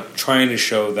definitely trying to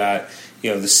show that, the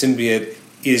symbiote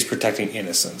is protecting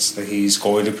innocence. That he's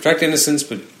going to protect innocence,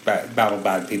 but battle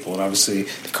bad people. And obviously,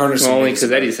 the Carnage... Well, only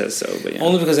because Eddie says so. But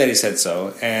Only because Eddie said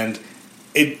so. And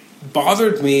it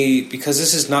bothered me because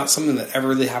this is not something that ever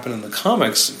really happened in the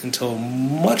comics until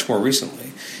much more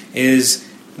recently, is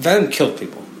Venom killed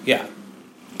people,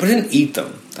 but didn't eat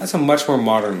them. That's a much more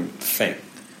modern thing,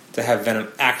 to have Venom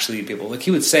actually eat people. Like, he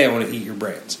would say, I want to eat your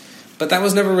brains. But that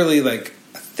was never really, like,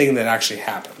 a thing that actually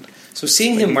happened. So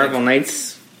seeing him... Marvel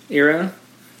Knights era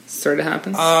started to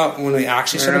happen? When they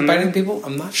actually started biting people?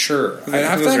 I'm not sure. I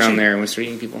have to around there when we started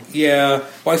eating people. Yeah.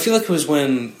 Well, I feel like it was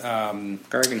when...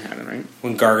 Gargan had it, right?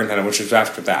 When Gargan had it, which was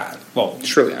after that. Well...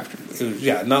 Shortly after. It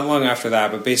was, not long after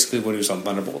that, but basically when he was on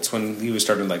Thunderbolts, when he was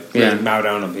starting to, really mow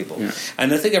down on people. Yeah.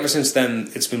 And I think ever since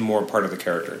then, it's been more part of the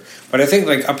character. But I think,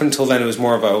 like, up until then, it was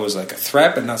more of a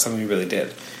threat, but not something he really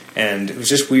did. And it was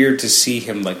just weird to see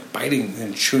him, like, biting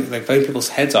and chewing, like, biting people's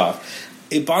heads off.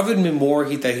 It bothered me more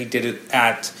that he did it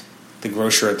at the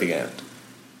grocer at the end.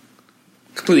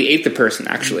 Completely ate the person,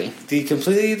 actually. Did he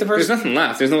completely eat the person? There's nothing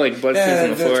left. There's no, like, blood stains on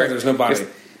the floor. Right. There's no body.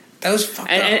 That was fucked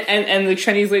up. And the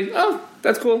Chinese, like, oh,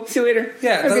 that's cool. See you later.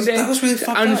 Yeah, that was really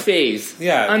fucked up. Unfazed.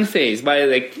 Yeah. Unfazed by,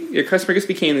 like, your customer just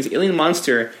became this alien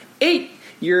monster hey,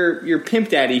 your pimp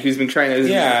daddy who's been trying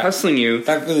to hustling you.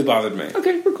 That really bothered me.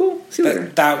 Okay, we're cool. See you later.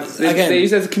 That was, again, they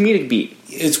use it as a comedic beat.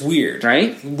 It's weird,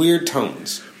 right? Weird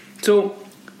tones. So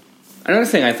another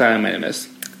thing I thought I might have missed.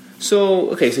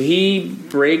 So he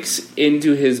breaks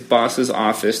into his boss's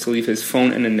office to leave his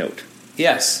phone and a note.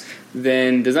 Yes.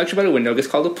 Then does not jump out a window, gets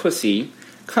called a pussy,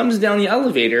 comes down the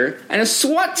elevator, and a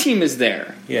SWAT team is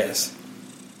there. Yes.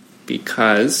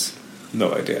 Because?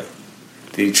 No idea.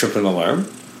 Did he trip an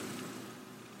alarm?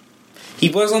 He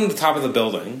was on the top of the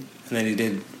building, and then he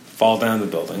did fall down the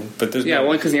building. But there's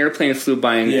only because an airplane flew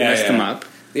by and messed him up.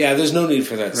 Yeah, there's no need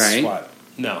for that right? SWAT.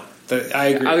 No. I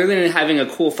agree. Other than having a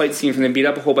cool fight scene from them beat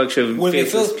up a whole bunch of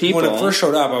faceless people. When it first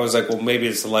showed up, I was like, well, maybe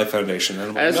it's the Life Foundation.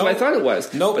 And that's what I thought it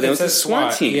was. Nope, but it was a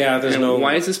SWAT team. Yeah, there's no...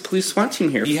 Why is this police SWAT team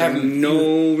here? You have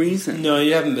no reason. No,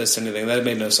 you haven't missed anything. That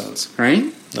made no sense.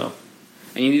 Right? No.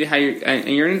 And you need to hire... And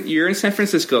you're in San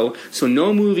Francisco, so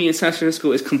no movie in San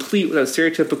Francisco is complete without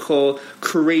stereotypical,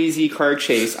 crazy car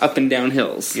chase up and down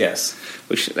hills. Yes.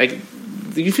 Which, like...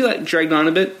 Do you feel that dragged on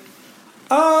a bit?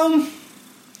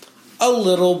 A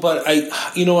little, but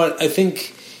you know what? I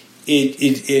think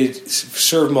it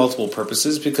served multiple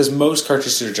purposes because most car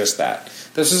chases are just that.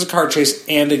 This is a car chase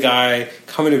and a guy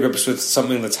coming to grips with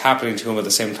something that's happening to him at the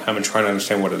same time and trying to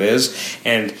understand what it is,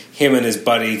 and him and his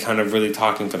buddy kind of really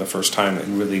talking for the first time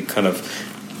and really kind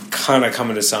of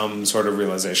coming to some sort of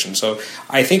realization. So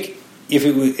I think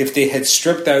if they had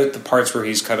stripped out the parts where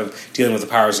he's kind of dealing with the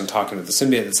powers and talking to the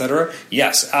symbiote, etc.,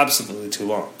 yes, absolutely too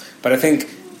long. But I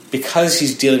think because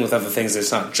he's dealing with other things,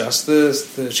 it's not just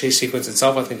the chase sequence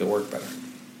itself, I think it worked better.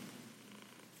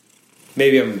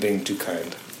 Maybe I'm being too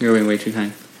kind. You're being way too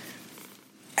kind.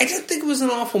 I didn't think it was an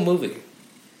awful movie.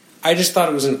 I just thought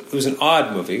it was an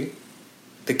odd movie.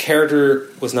 The character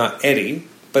was not Eddie,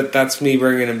 but that's me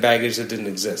bringing in baggage that didn't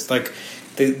exist. Like,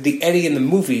 the Eddie in the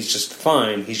movie is just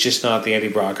fine. He's just not the Eddie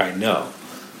Brock I know.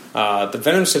 The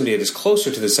Venom symbiote is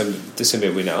closer to the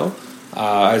symbiote we know.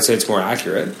 I'd say it's more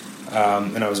accurate.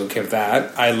 And I was okay with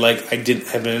that. I didn't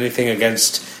have anything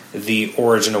against the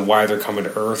origin of why they're coming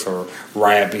to Earth or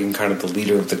Riot being kind of the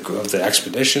leader of the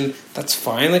expedition. That's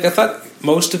fine. Like, I thought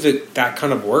most of it, that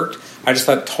kind of worked. I just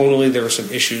thought tonally there were some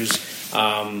issues.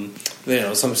 Some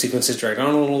sequences dragged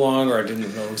on a little long, or I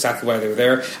didn't know exactly why they were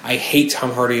there. I hate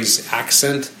Tom Hardy's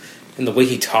accent and the way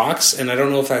he talks, and I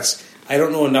don't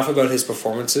know enough about his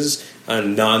performances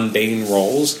on non-Bane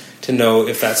roles to know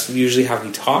if that's usually how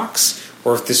he talks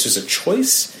or if this was a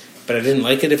choice, but I didn't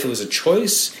like it if it was a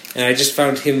choice, and I just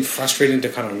found him frustrating to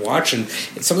kind of watch, and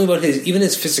it's something about his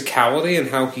physicality and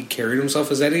how he carried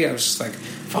himself as Eddie. I was just like,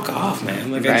 fuck off,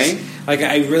 man. Like, right?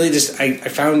 I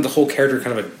found the whole character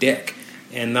kind of a dick,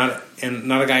 and not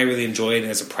a guy I really enjoyed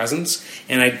as a presence,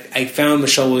 and I found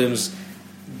Michelle Williams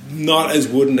not as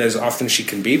wooden as often she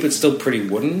can be, but still pretty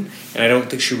wooden, and I don't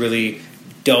think she really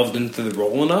delved into the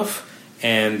role enough,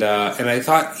 and I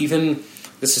thought even...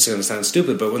 This is going to sound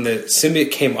stupid, but when the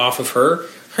symbiote came off of her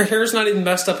hair's not even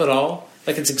messed up at all.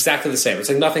 Like, it's exactly the same. It's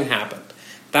like nothing happened.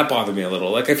 That bothered me a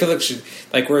little. Like, I feel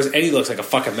like whereas Eddie looks like a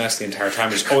fucking mess the entire time.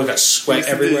 He's always got sweat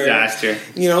everywhere. Disaster.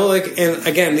 You know, like, and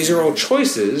again, these are all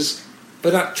choices,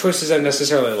 but not choices I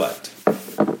necessarily liked.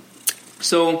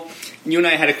 So, you and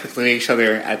I had a quick look at each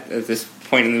other at this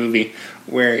point in the movie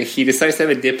where he decides to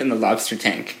have a dip in the lobster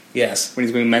tank. Yes. When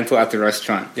he's going mental at the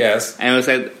restaurant. Yes. And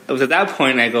it was at that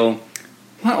point I go,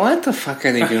 what the fuck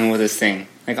are they doing with this thing?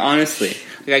 Like, honestly.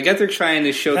 Like, I get they're trying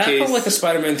to showcase... That felt like a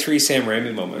Spider-Man 3 Sam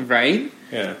Raimi moment. Right?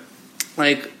 Yeah.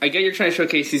 Like, I get you're trying to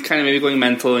showcase he's kind of maybe going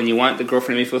mental and you want the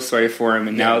girlfriend to maybe feel sorry for him,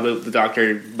 and now the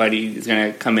doctor buddy is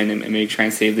going to come in and maybe try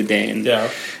and save the day. And,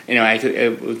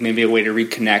 it was maybe a way to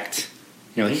reconnect.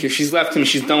 You know, she's left him,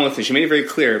 she's done with it. She made it very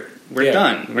clear, we're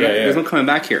done. There's no coming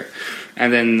back here.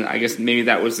 And then I guess maybe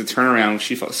that was the turnaround.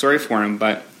 She felt sorry for him,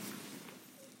 but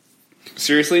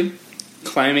seriously?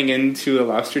 Climbing into a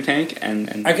lobster tank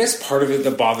and I guess part of it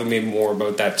that bothered me more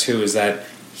about that too is that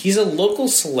he's a local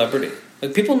celebrity.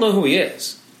 Like, people know who he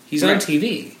is. He's on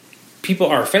TV. People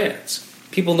are fans.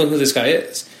 People know who this guy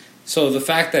is. So the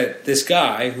fact that this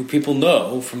guy who people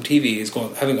know from TV is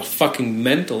having a fucking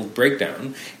mental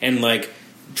breakdown and like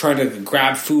trying to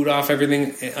grab food off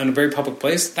everything on a very public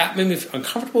place, that made me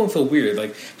uncomfortable and feel weird.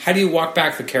 Like, how do you walk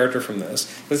back the character from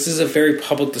this? This is a very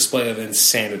public display of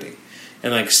insanity.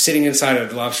 and like sitting inside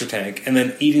a lobster tank and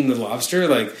then eating the lobster.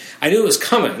 Like I knew it was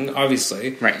coming,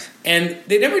 obviously, Right. And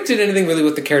they never did anything really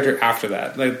with the character after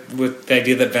that, like with the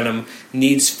idea that Venom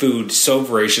needs food so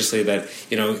voraciously that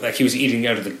like he was eating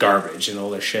out of the garbage and all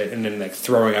this shit, and then like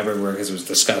throwing everywhere because it was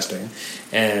disgusting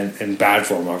and bad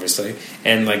for him, obviously,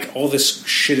 and like all this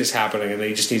shit is happening, and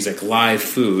he just needs like live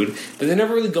food, but they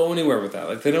never really go anywhere with that.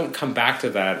 Like they don't come back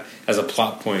to that as a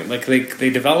plot point. Like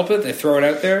they develop it, they throw it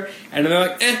out there, and then they're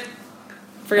like,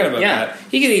 forget about that.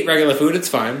 He can eat regular food, it's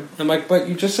fine. I'm like, but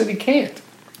you just said he can't.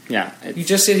 Yeah. You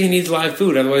just said he needs live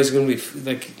food, otherwise he's going to be,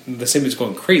 like, the symbiote's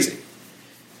going crazy.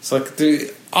 It's like,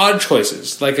 the odd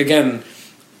choices. Like, again,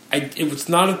 it was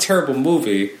not a terrible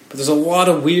movie, but there's a lot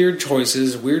of weird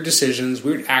choices, weird decisions,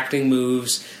 weird acting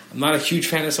moves. I'm not a huge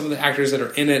fan of some of the actors that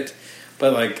are in it,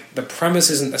 but, like, the premise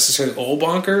isn't necessarily all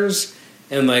bonkers,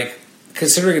 and, like,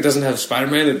 considering it doesn't have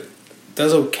Spider-Man, it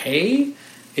does okay.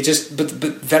 It just, but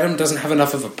Venom doesn't have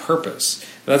enough of a purpose.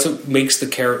 That's what makes the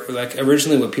character, like,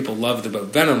 originally what people loved about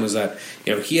Venom was that,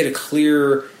 he had a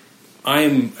clear,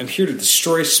 I'm here to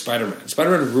destroy Spider-Man.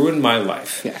 Spider-Man ruined my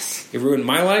life. Yes. He ruined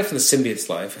my life and the symbiote's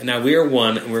life, and now we are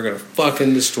one, and we're going to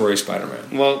fucking destroy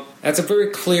Spider-Man. Well, that's a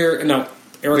very clear, and now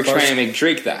Eric they're Larson, trying to make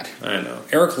Drake that. I know.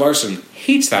 Eric Larson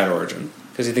hates that origin,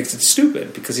 because he thinks it's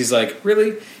stupid, because he's like,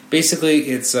 really? Basically,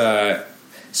 it's,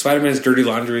 Spider-Man's dirty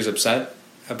laundry is upset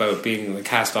about being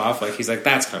cast off. Like, he's like,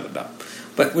 that's kind of dumb.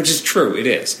 But, which is true, it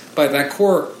is. But that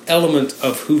core element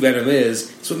of who Venom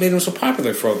is what made him so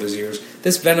popular for all these years.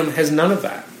 This Venom has none of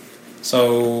that.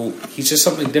 So, he's just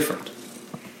something different.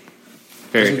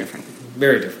 Very different.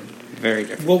 Very different. Very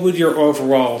different. What would your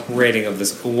overall rating of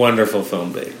this wonderful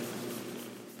film be?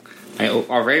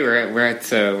 Already, we're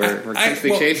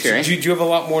Kingsley Chase here. Do you have a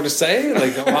lot more to say?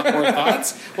 Like, a lot more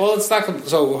thoughts? Well, let's talk.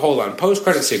 So, hold on.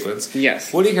 Post-credit sequence.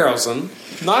 Yes. Woody Harrelson.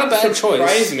 Not a bad choice.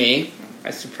 I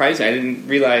surprised me. I didn't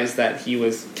realize that he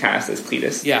was cast as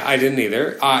Cletus. Yeah, I didn't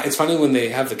either. It's funny when they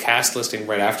have the cast listing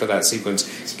right after that sequence.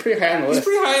 It's pretty high on the list. It's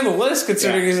pretty high on the list,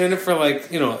 considering he's in it for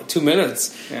 2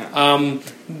 minutes. Yeah.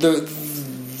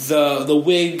 The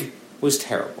wig was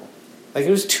terrible. Like, it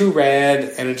was too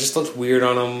red, and it just looked weird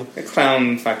on him. The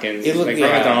clown fucking... It looked, like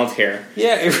Robert Donald's hair.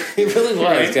 Yeah, it really was,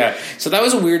 Right. yeah. So that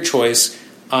was a weird choice.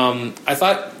 I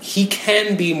thought he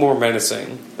can be more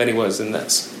menacing than he was in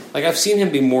this. Like, I've seen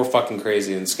him be more fucking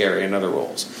crazy and scary in other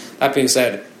roles. That being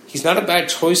said, he's not a bad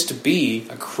choice to be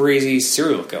a crazy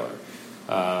serial killer.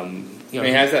 He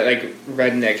has that,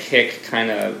 redneck hick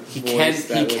kind of He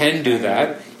can do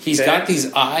that. He's got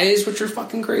these eyes which are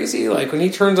fucking crazy. Like, when he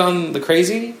turns on the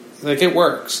crazy... Like, it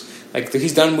works. Like,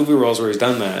 he's done movie roles where he's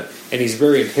done that, and he's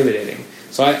very intimidating.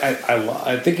 So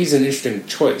I think he's an interesting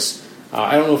choice.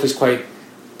 I don't know if he's quite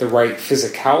the right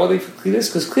physicality for Cletus,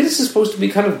 because Cletus is supposed to be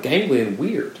kind of gangly and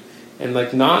weird, and,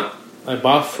 not a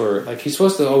buff for... he's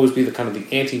supposed to always be the kind of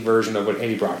the anti-version of what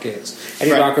Eddie Brock is.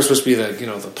 Eddie Brock was supposed to be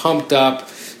the pumped up,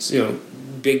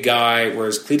 big guy,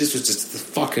 whereas Cletus was just the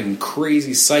fucking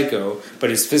crazy psycho,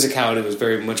 but his physicality was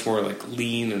very much more,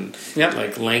 lean and,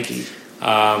 lanky.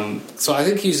 So I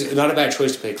think he's not a bad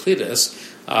choice to play Cletus.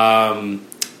 I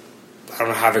don't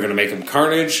know how they're going to make him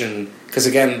Carnage, and because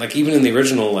again, even in the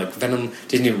original, Venom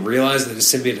didn't even realize that his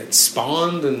symbiote had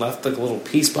spawned and left a little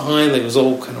piece behind. It was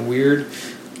all kind of weird.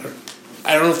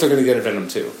 I don't know if they're going to get a Venom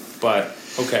 2, but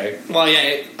okay. Well,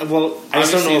 yeah. I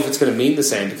just don't know if it's going to mean the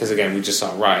same because again, we just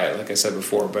saw Riot, like I said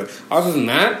before. But other than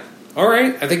that, all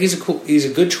right. I think he's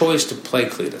a good choice to play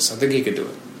Cletus. I think he could do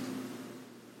it.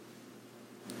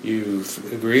 You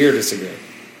agree or disagree?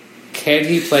 Can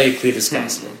he play Cletus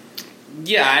Cassidy?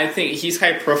 Yeah, I think he's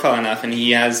high profile enough, and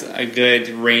he has a good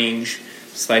range.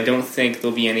 So I don't think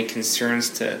there'll be any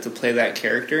concerns to play that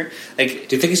character. Do you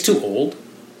think he's too old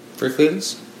for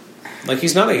Cletus?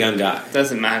 He's not a young guy.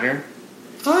 Doesn't matter.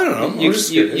 I don't know.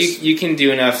 You can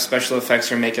do enough special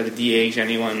effects or makeup to de-age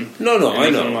anyone. No,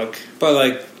 I know.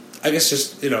 But I guess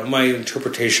just my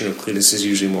interpretation of Cletus is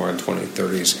usually more in 20s,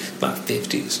 30s, not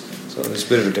 50s. So there's a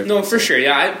bit of a difference. No, for sure.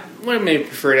 Yeah, I would have maybe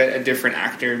preferred a different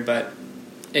actor, but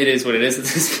it is what it is at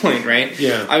this point, right?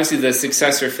 Yeah. Obviously, the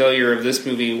success or failure of this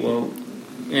movie will,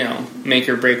 make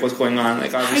or break what's going on.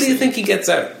 Obviously, how do you think he gets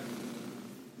out?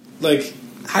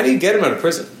 How do you get him out of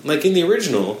prison? In the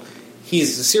original,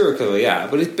 he's a serial killer, yeah,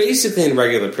 but he's basically in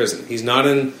regular prison. He's not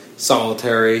in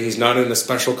solitary. He's not in a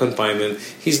special confinement.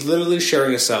 He's literally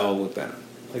sharing a cell with Venom.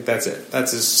 That's it.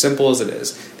 That's as simple as it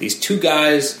is. These two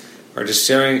guys are just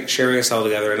sharing a cell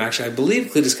together. And actually, I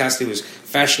believe Cletus Cassidy was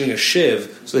fashioning a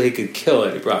shiv so that he could kill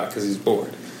Eddie Brock because he's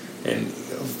bored and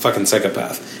fucking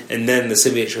psychopath. And then the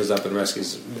symbiote shows up and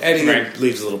rescues Eddie. Right.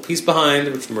 Leaves a little piece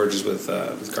behind, which merges with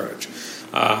Carnage.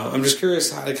 I'm just curious,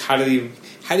 how do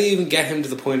how do you even get him to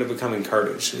the point of becoming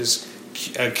Carnage? Is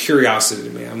a curiosity to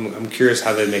me. I'm curious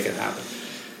how they make it happen.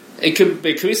 It could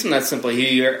be something that simple.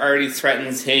 He already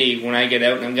threatens, hey, when I get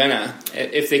out, I'm gonna.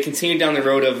 If they continue down the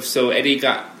road of, so Eddie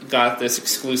got this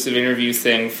exclusive interview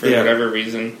thing for whatever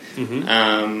reason.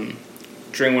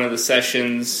 During one of the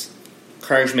sessions,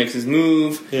 Carnage makes his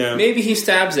move. Yeah. Maybe he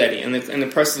stabs Eddie, and in the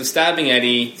process of stabbing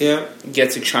Eddie,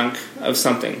 gets a chunk of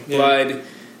something. Blood,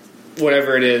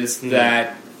 whatever it is,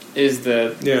 that is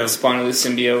the spawn of the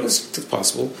symbiote. It's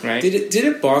possible. Right? Did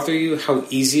it bother you how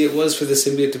easy it was for the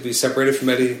symbiote to be separated from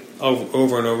Eddie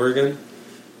over and over again?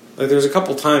 Like, there was a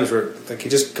couple times where he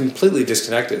just completely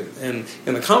disconnected. And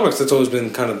in the comics, that's always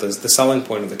been kind of the selling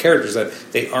point of the characters, that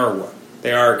they are one.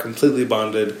 They are completely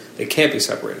bonded. They can't be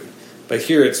separated. But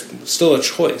here, it's still a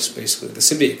choice, basically. The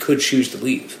symbiote could choose to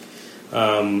leave.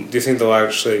 Do you think they'll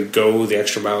actually go the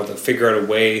extra mile to figure out a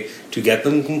way to get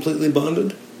them completely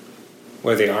bonded?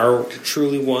 Where they are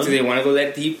truly one? Do they want to go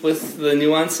that deep with the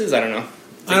nuances? I don't know.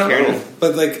 I don't know.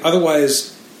 But,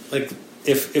 otherwise,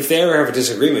 if they ever have a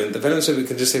disagreement, the Venom symbiote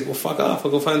could just say, well, fuck off,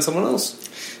 I'll go find someone else.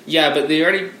 Yeah, but they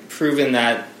already proven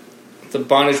that the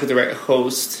bondage with the right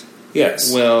host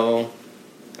will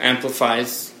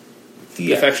amplifies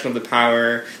the affection of the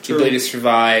power, the ability to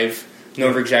survive,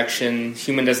 no rejection,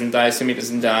 human doesn't die, symbiote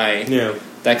doesn't die,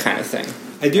 that kind of thing.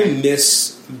 I do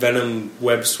miss Venom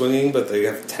web swinging, but they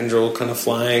have tendril kind of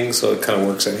flying, so it kind of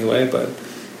works anyway, but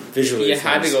visually... You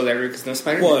had to go there because no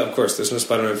Spider-Man. Well, of course, there's no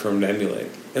Spider-Man for him to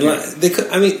emulate. And they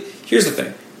could, here's the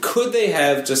thing. Could they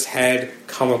have just had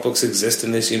comic books exist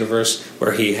in this universe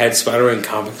where he had Spider-Man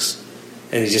comics,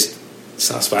 and he just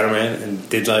saw Spider-Man and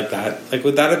did like that?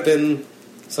 Would that have been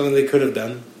something they could have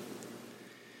done?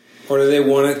 Or do they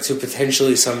want it to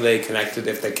potentially someday connect it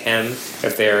if they can,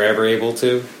 if they are ever able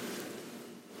to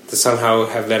somehow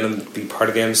have Venom be part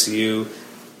of the MCU,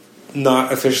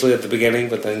 not officially at the beginning,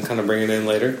 but then kind of bring it in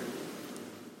later?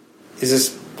 Is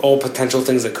this all potential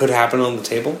things that could happen on the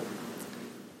table?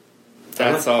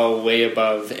 That's all way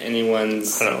above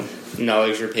anyone's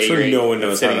knowledge or pay grade. Sure, no one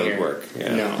knows how that would work.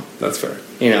 Yeah, no. That's fair.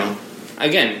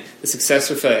 Again, the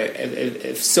success or failure.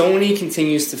 If Sony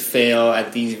continues to fail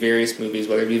at these various movies,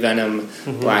 whether it be Venom,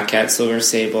 Black Cat, Silver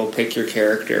Sable, pick your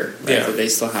character, right, that they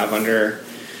still have under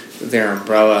their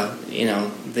umbrella,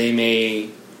 they may,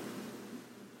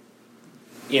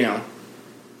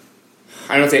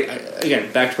 I don't think,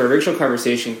 again, back to our original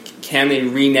conversation, can they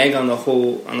renege on the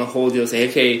whole deal, say,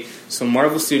 okay, so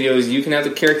Marvel Studios, you can have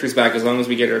the characters back as long as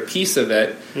we get our piece of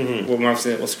it. Well, Marvel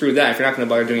said, well, screw that. If you're not going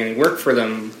to bother doing any work for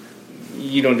them,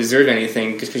 you don't deserve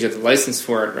anything just because you have the license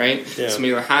for it, right? Yeah. So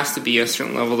maybe there has to be a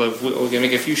certain level of, we're going to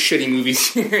make a few shitty movies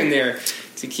here and there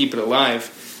to keep it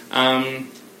alive.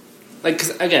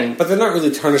 Cause again... But they're not really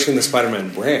tarnishing the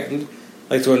Spider-Man brand.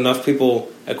 Do enough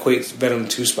people equate Venom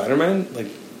to Spider-Man?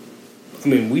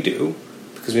 We do,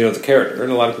 because we know the character,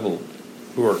 and a lot of people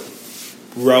who are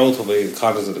relatively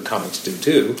cognizant of the comics do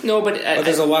too. No, but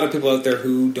there's a lot of people out there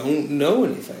who don't know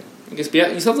anything. I guess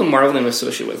you still have the Marvel name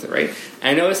associated with it, right? And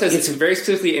I know it says it's very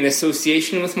specifically in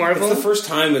association with Marvel. It's the first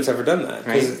time it's ever done that,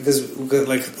 right?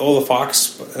 Because all the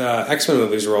Fox X-Men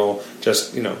movies are all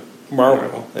just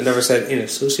Marvel. It never said in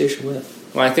association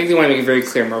with. Well, I think they want to make it very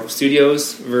clear: Marvel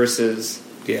Studios versus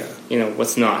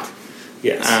what's not.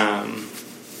 Yes.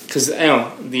 Because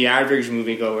the average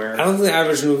moviegoer. I don't think the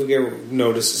average moviegoer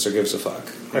notices or gives a fuck.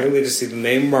 I think they just see the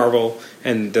name Marvel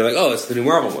and they're like, "Oh, it's the new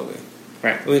Marvel movie."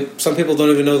 Right. Some people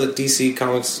don't even know that DC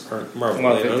Comics aren't Marvel.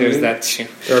 Well, there's that too.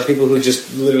 There are people who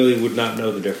just literally would not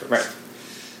know the difference. Right.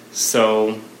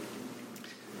 So,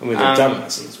 they're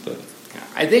dumbasses, but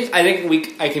I think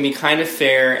I can be kind of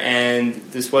fair, and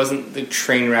this wasn't the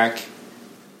train wreck.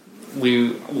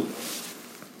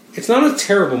 It's not a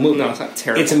terrible movie. No, it's not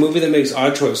terrible. It's a movie that makes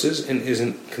odd choices and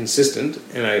isn't consistent,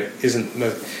 and isn't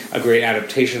a great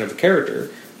adaptation of a character.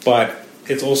 But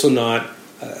it's also not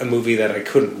a movie that I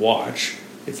couldn't watch.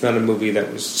 It's not a movie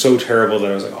that was so terrible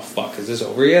that I was like, "Oh fuck, is this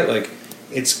over yet?"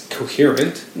 It's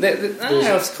coherent. I don't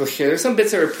know if it's coherent. There's some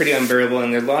bits that are pretty unbearable,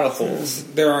 and there are a lot of holes.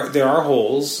 There are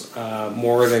holes,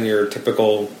 more than your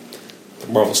typical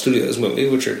Marvel Studios movie,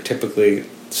 which are typically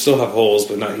still have holes,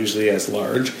 but not usually as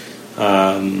large.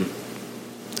 It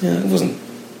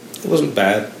wasn't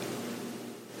bad.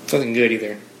 It wasn't good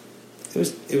either. It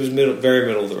was very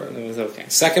middle of the road. It was okay.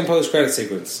 Second post-credit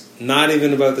sequence, not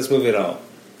even about this movie at all.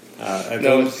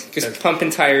 Just pumping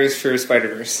tires for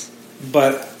Spider-Verse.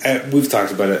 But we've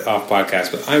talked about it off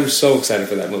podcast, but I'm so excited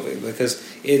for that movie because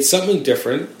it's something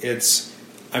different.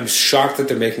 I'm shocked that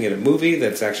they're making it a movie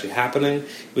that's actually happening.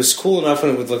 It was cool enough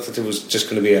when it would look like it was just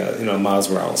going to be a Miles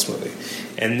Morales movie.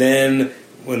 And then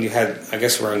when you had, I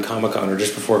guess around Comic-Con or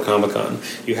just before Comic-Con,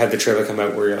 you had the trailer come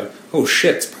out where you're like, oh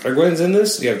shit, Spider-Gwen's in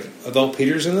this? You have adult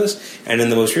Peter's in this? And in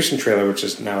the most recent trailer, which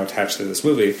is now attached to this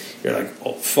movie, you're like,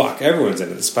 oh fuck, everyone's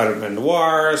in it. Spider-Man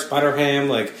Noir, Spider-Ham,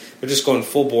 like, they're just going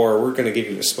full bore, we're going to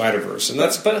give you a Spider-Verse. And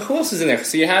that's But who else is in there?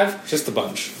 So you have... just a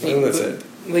bunch. I think that's it.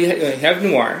 Well, you have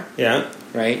Noir, Yeah,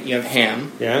 right? You have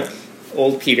Ham, yeah,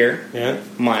 Old Peter, yeah,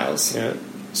 Miles, yeah.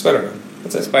 Spider-Man.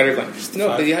 That's it. Spider-Gwen. No,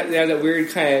 five. but you have that weird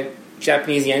kind of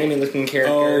Japanese anime-looking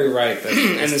character. Oh, you're right.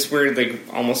 And this weird, like,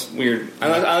 almost weird... I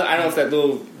don't know if that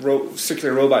little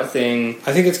circular robot thing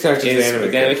I think it's connected to is the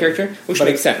anime the anime character, which but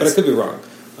makes sense. But I could be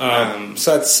wrong.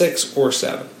 So that's 6 or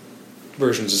 7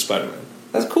 versions of Spider-Man.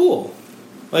 That's cool.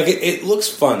 Like, it looks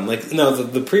fun. Like, no,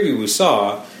 the preview we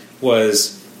saw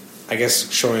was, I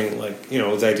guess, showing, like, you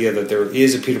know, the idea that there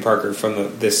is a Peter Parker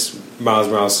from this Miles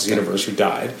Morales universe who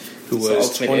died, who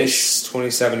was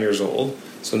 27 years old.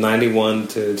 So 91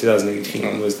 to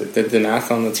 2018 was the... Did the math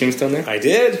on the tombstone there? I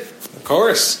did, of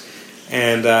course.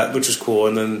 And, which was cool.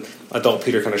 And then adult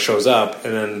Peter kind of shows up,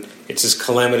 and then it's this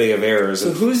calamity of errors.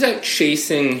 So who's that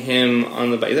chasing him on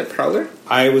the bike? Is that Prowler?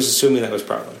 I was assuming that was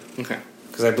Prowler. Okay.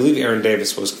 Because I believe Aaron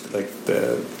Davis was, like,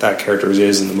 that character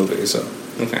is in the movie, so...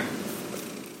 Okay.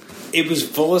 It was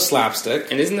full of slapstick.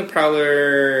 And isn't the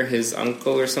Prowler his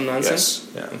uncle or some nonsense?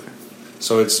 Yes. Yeah. Okay.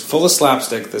 So it's full of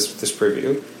slapstick, this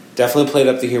preview. Definitely played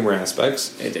up the humor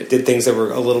aspects. It did. Did things that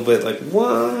were a little bit like,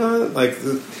 what? Like,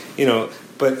 you know,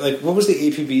 but, like, what was the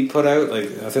APB put out? Like,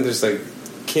 I think there's, like,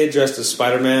 kid dressed as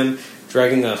Spider-Man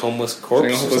dragging a homeless corpse.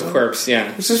 Dragging a homeless corpse,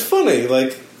 yeah. Which is funny.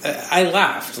 Like, I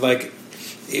laughed. Like,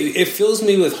 it fills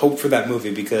me with hope for that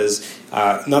movie because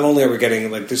not only are we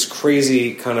getting, like, this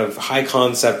crazy kind of high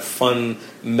concept, fun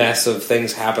mess of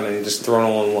things happening just thrown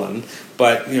all in one,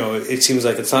 but, you know, it seems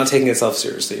like it's not taking itself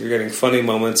seriously. You're getting funny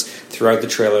moments throughout the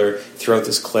trailer, throughout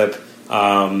this clip,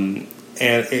 and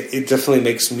it definitely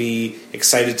makes me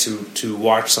excited to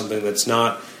watch something that's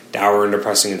not dour and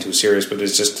depressing and too serious, but it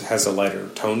just has a lighter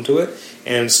tone to it,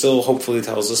 and still hopefully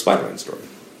tells the Spider-Man story.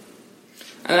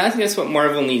 And I think that's what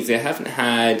Marvel needs. They haven't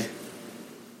had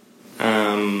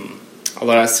a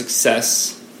lot of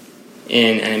success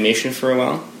in animation for a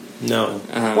while. No.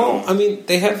 Well, I mean,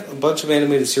 they have a bunch of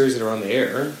animated series that are on the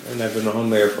air, and they've been on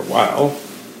the air for a while.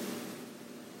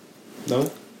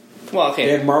 No? Well, okay.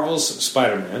 They have Marvel's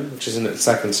Spider-Man, which is in its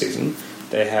second season.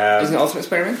 They have... Isn't it Ultimate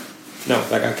Spider-Man? No,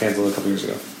 that got canceled a couple years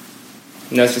ago.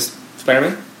 No, it's just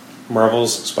Spider-Man?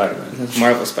 Marvel's Spider-Man.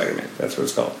 Marvel Spider-Man. That's what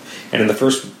it's called. And in the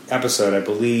first episode, I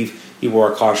believe he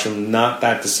wore a costume not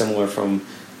that dissimilar from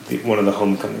one of the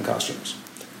Homecoming costumes.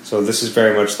 So this is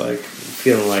very much like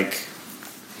feeling like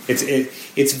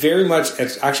it's very much.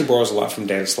 It actually borrows a lot from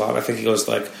Dan Slott. I think he goes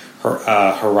like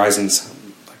Horizons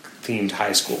like themed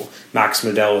high school. Max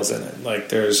Modell is in it.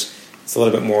 Like it's a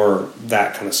little bit more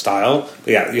that kind of style.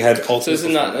 But yeah, you had Ultimate. So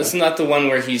this is not the one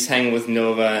where he's hanging with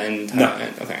Nova and no.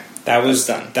 Okay. That was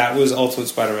done. That was Ultimate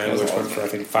Spider-Man, which went for I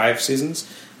think 5 seasons.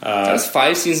 That was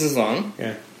 5 seasons long.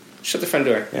 Yeah. Shut the front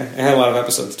door. Yeah, it had a lot of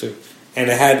episodes too, and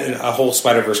it had a whole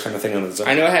Spider-Verse kind of thing on its own.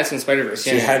 I know it had some Spider-Verse.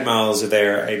 So you had Miles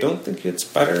there. I don't think it's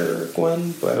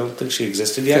Spider-Gwen, but I don't think she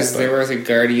existed yet. Because there was a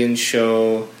Guardian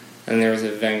show, and there was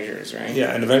Avengers, right?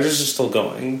 Yeah, and Avengers is still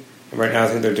going. And right now, I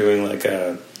think they're doing like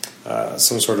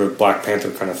some sort of Black Panther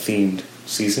kind of themed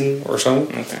season or so,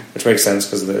 okay. Which makes sense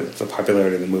because of the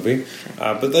popularity of the movie.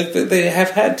 But like they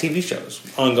have had TV shows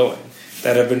ongoing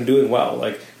that have been doing well.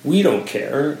 Like we don't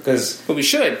care because, but we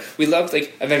should. We loved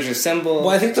like Avengers Assemble. Well,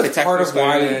 I think that's part of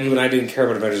why Spider-Man. you and I didn't care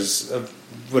about Avengers,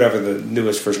 whatever the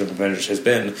newest version of Avengers has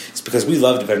been. It's because we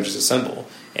loved Avengers Assemble,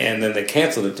 and then they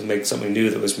canceled it to make something new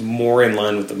that was more in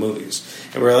line with the movies.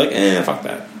 And we were like, fuck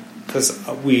that. Because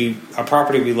a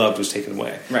property we loved was taken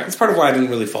away. Right. That's part of why I didn't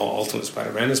really follow Ultimate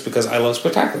Spider-Man, is because I love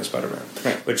Spectacular Spider-Man.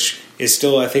 Right. Which is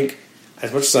still, I think,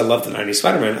 as much as I love the 90s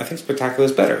Spider-Man, I think Spectacular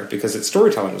is better because its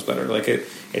storytelling was better. Like it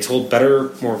told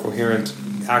better, more coherent,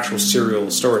 actual serial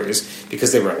stories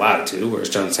because they were allowed to, whereas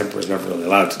John Semper was never really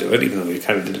allowed to do it, even though he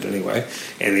kind of did it anyway.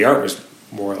 And the art was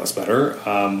more or less better.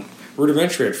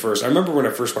 Rudimentary at first. I remember when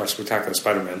I first watched Spectacular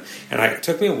Spider-Man, and it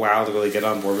took me a while to really get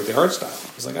on board with the art style.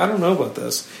 I was like, I don't know about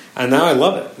this, and now I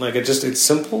love it. Like it's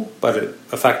simple but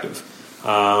effective.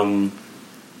 I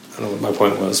don't know what my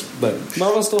point was, but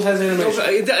Marvel still has animation. No,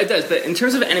 it does, but in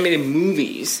terms of animated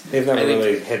movies, They've never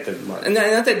really hit the mark. And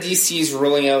not that DC's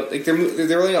rolling out, like they're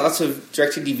rolling out lots of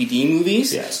direct-to-DVD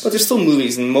movies, yes, but they're still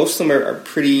movies, and most of them are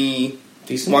pretty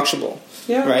decent, watchable.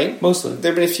 Yeah, right. Mostly,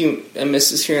 there have been a few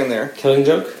misses here and there. Killing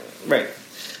Joke. Right.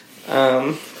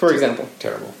 For example.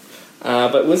 Terrible.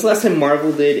 But when's the last time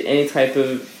Marvel did any type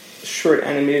of short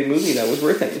animated movie that was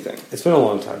worth anything, It's been a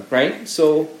long time. right?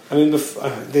 So I mean,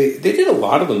 they did a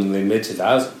lot of them in the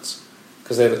mid-2000s.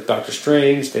 Because they had Doctor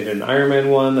Strange, they did an Iron Man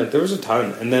one, like there was a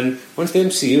ton. And then once the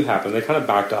MCU happened, they kind of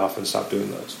backed off and stopped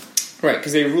doing those. right,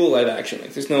 because they rule live action.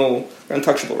 Like they're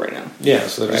untouchable right now. Yeah,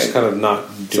 so they're just Right. kind of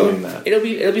not doing that. It'll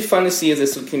be fun to see if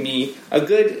this can be a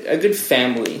good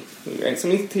family, right?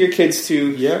 Something to your kids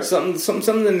to, Yeah.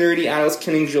 Something the nerdy adults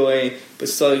can enjoy, but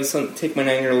still take my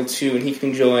 9-year-old too, and he can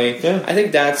enjoy. Yeah. I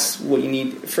think that's what you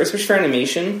need, especially for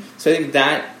animation. So I think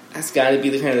that has got to be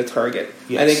the kind of the target.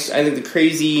 Yes. I think the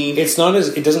crazy. It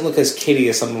doesn't look as kiddie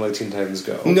as something like Teen Titans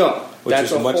Go. No, which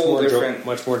that's is a much whole more different.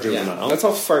 much more juvenile. Yeah, that's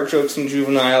all fart jokes and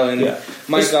juvenile and Yeah.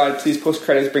 my God, please post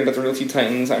credits bring back the real Teen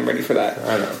Titans. I'm ready for that.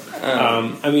 I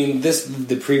know. I mean, the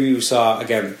preview we saw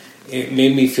again. It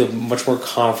made me feel much more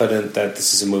confident that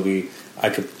this is a movie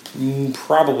I could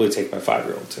probably take my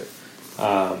 5-year-old to.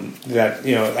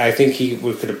 I think he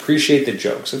could appreciate the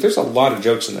jokes. There's a lot of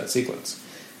jokes in that sequence.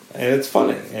 And it's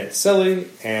funny, and it's silly,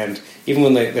 and even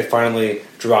when they finally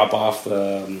drop off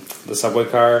the subway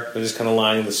car, they're just kind of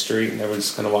lying in the street, and everyone's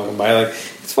just kind of walking by. Like,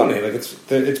 it's funny, like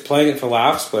it's playing it for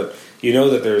laughs, but you know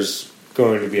that there's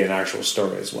going to be an actual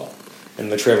story as well. And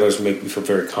the trailers make me feel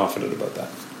very confident about that.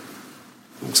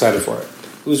 I'm excited for it.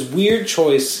 It was a weird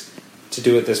choice to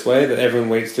do it this way, that everyone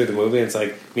waits through the movie, and it's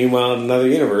like, meanwhile, in another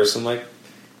universe, I'm like,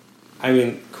 I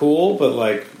mean, cool, but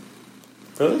like,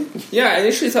 really? Yeah, I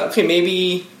initially thought, okay,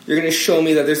 maybe you're going to show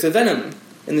me that there's a Venom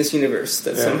in this universe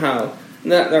that somehow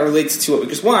that relates to what we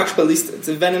just watched, but at least it's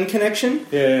a Venom connection.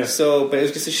 Yeah. So, but it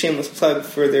was just a shameless plug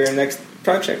for their next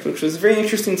project, which was a very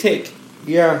interesting take.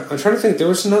 Yeah, I'm trying to think. There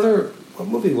was another. What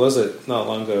movie was it? Not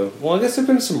long ago. Well, I guess there've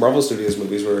been some Marvel Studios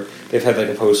movies where they've had like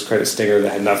a post-credit stinger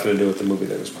that had nothing to do with the movie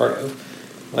that it was part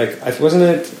of. Like, wasn't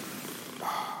it?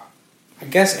 I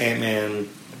guess Ant-Man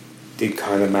did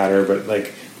kind of matter, but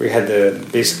like we had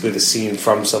basically the scene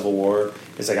from Civil War.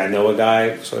 It's like I know a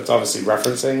guy, so it's obviously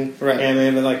referencing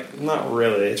Ant-Man, but like not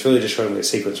really. It's really just showing me a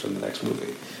sequence from the next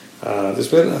movie. There's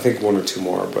been I think one or two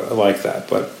more, but I like that.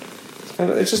 But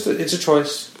it's a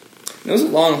choice. It was a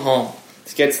long haul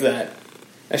to get to that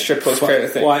extra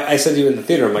post-credit thing. Well, I said to you in the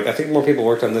theater, I'm like, I think more people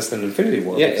worked on this than Infinity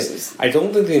War. Yeah, because I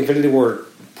don't think the Infinity War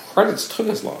credits took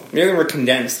as long. Maybe they were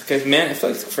condensed because man, I feel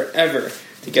like it took forever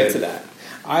to get to that.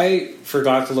 I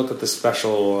forgot to look at the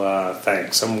special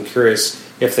thanks. I'm curious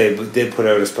if they did put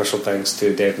out a special thanks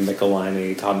to David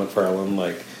Michelinie, Todd McFarlane.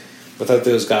 Like, without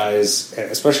those guys,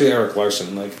 especially Eric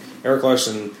Larson. Like, Eric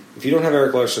Larson, if you don't have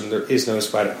Eric Larson, there is no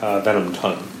Venom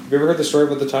tongue. Have you ever heard the story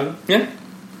about the tongue? Yeah,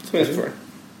 that's what it's for.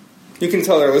 You can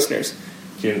tell our listeners.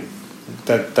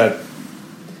 That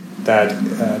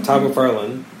Todd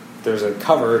McFarlane, there's a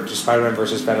cover to Spider-Man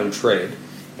vs. Venom trade,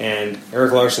 and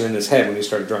Eric Larson in his head when he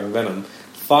started drawing Venom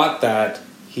thought that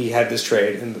he had this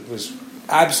trade and was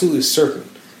absolutely certain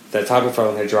that Todd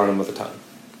McFarlane had drawn him with a tongue.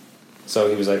 So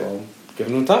he was like, well, give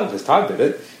him a tongue because Todd did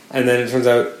it. And then it turns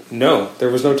out, no, there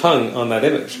was no tongue on that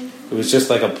image. It was just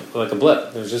like a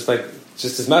blip. It was just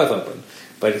his mouth open.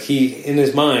 But he, in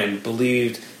his mind,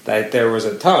 believed that there was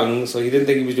a tongue, so he didn't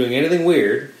think he was doing anything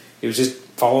weird. He was just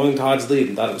following Todd's lead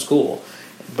and thought it was cool.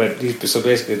 So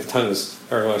basically the tongue is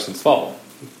Eric Larson's fault.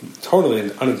 Totally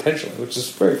unintentionally, which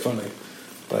is very funny.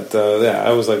 But I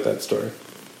always like that story.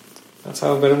 That's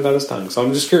how Venom got his tongue. So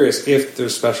I'm just curious if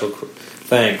there's special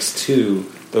thanks to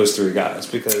those three guys,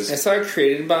 because I saw it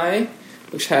created by,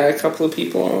 which had a couple of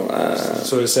people.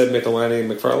 So it said Michelinie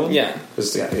and McFarlane? Yeah.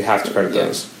 Because you have to credit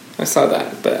those. I saw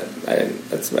that, but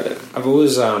that's about it. I've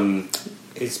always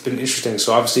it's been interesting.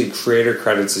 So obviously creator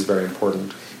credits is very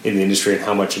important in the industry, and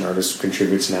how much an artist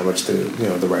contributes and how much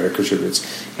the writer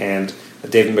contributes. And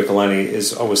David Michelinie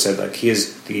has always said like he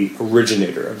is the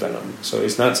originator of Venom. So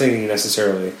he's not saying he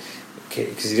necessarily,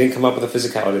 because he didn't come up with the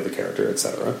physicality of the character,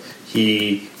 etc.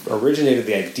 He originated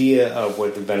the idea of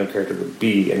what the Venom character would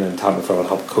be, and then Todd McFarlane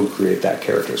helped co-create that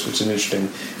character. So it's an interesting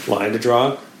line to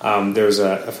draw. There's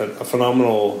a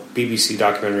phenomenal BBC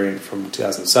documentary from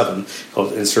 2007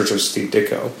 called In Search of Steve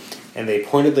Ditko, and they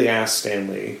pointedly asked Stan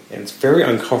Lee, and it's a very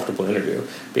uncomfortable interview,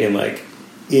 being like,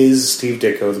 is Steve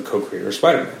Ditko the co-creator of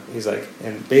Spider-Man? He's like,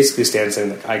 and basically Stan's saying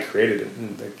that I created it,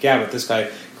 and like, yeah, but this guy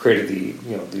created the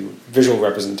visual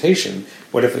representation.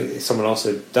 What if someone else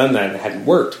had done that and it hadn't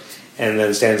worked? And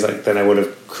then Stan's like, then I would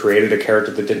have created a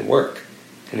character that didn't work.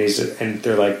 And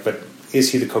they're like, but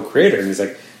is he the co-creator? And he's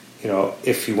like,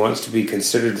 if he wants to be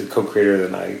considered the co-creator,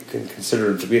 then I can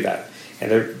consider him to be that.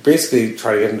 And they're basically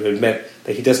trying to get him to admit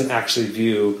that he doesn't actually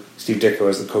view Steve Ditko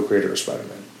as the co-creator of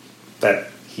Spider-Man. That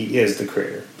he is the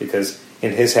creator, because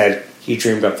in his head, he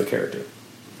dreamed up the character.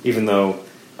 Even though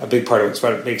a big part of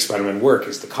what makes Spider-Man work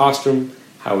is the costume,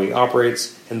 how he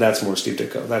operates, and that's more Steve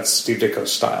Ditko. That's Steve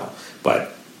Ditko's style.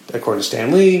 But according to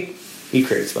Stan Lee, he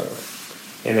creates Spider-Man.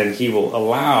 And then he will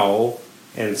allow,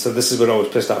 and so this is what always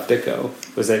pissed off Ditko,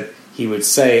 was that he would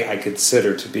say, I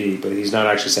consider to be, but he's not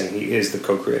actually saying he is the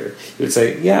co-creator. He would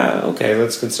say, yeah, okay,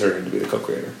 let's consider him to be the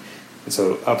co-creator. And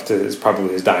so up to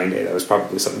probably his dying day, that was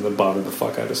probably something that bothered the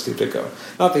fuck out of Steve Ditko.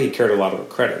 Not that he cared a lot about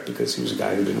credit, because he was a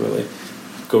guy who didn't really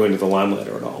go into the limelight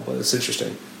at all, but it's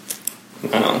interesting.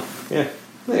 Wow. Yeah.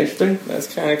 Interesting.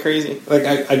 That's kind of crazy. Like,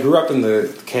 I grew up in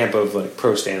the camp of, like,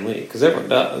 pro Stan Lee, because everyone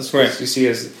does. Right. You see,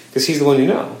 because he's the one you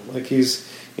know. Like, he's,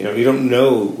 you know, you don't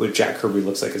know what Jack Kirby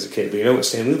looks like as a kid, but you know what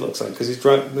Stan Lee looks like, because he's,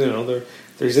 you know,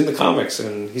 he's in the comics,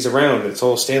 and he's around. It's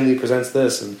all Stan Lee presents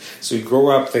this, and so you grow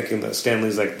up thinking that Stan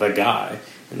Lee's, like, the guy,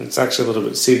 and it's actually a little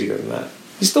bit seedier than that.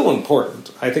 He's still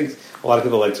important. I think a lot of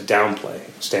people like to downplay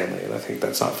Stan Lee, and I think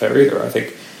that's not fair either. I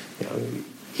think, you know,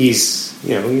 he's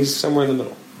somewhere in the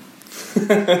middle.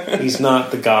 He's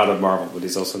not the god of Marvel, but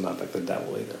he's also not like the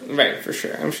devil either. Right, for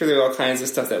sure. I'm sure there are all kinds of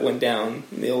stuff that went down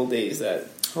in the old days that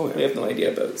we have no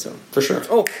idea about. So for sure.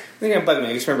 Oh, I think I'm bugging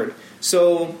me. I just remembered.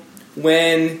 So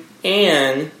when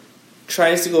Anne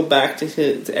tries to go back to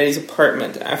Eddie's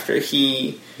apartment after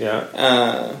he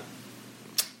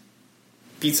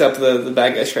beats up the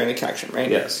bad guys trying to catch him, right?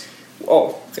 Yes.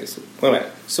 Oh, okay. So wait a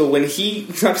minute. So when he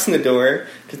knocks on the door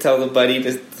to tell the buddy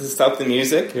to stop the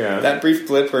music, that brief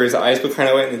blip where his eyes go kind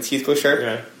of white and the teeth go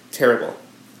sharp, terrible.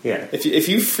 Yeah. If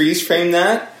you freeze frame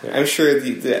that, I'm sure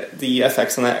the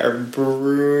effects on that are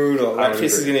brutal. That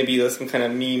face is going to be some kind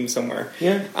of meme somewhere.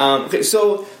 Yeah. Okay.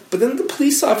 So, but then the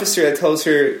police officer that tells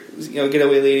her, you know, get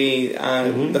away, lady,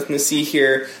 nothing to see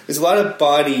here. There's a lot of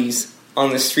bodies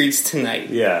on the streets tonight.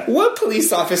 Yeah. What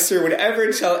police officer would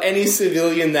ever tell any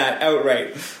civilian that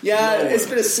outright? Yeah, it's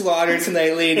been a slaughter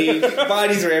tonight, lady.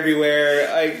 Bodies are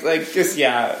everywhere.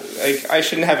 I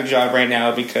shouldn't have a job right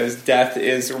now because death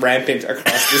is rampant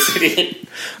across the city.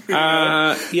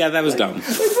 Yeah, that was dumb. Like,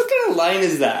 what kind of line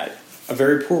is that? A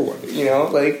very poor one. You know,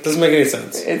 like... Doesn't make any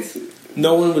sense. It's...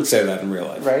 No one would say that in real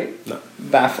life. Right? No.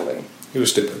 Baffling. He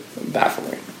was stupid.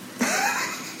 Baffling.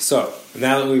 So,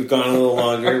 now that we've gone a little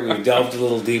longer, we've delved a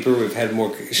little deeper, we've had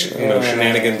more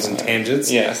shenanigans and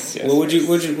tangents. Yes. What would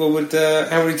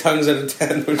how many tongues out of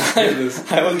 10 would you give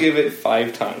this? I will give it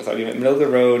 5 tongues. I'll give it middle of the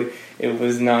road. It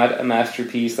was not a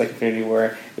masterpiece like Infinity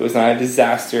War. It was not a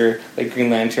disaster like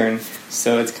Green Lantern.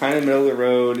 So it's kind of middle of the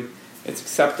road. It's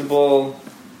acceptable.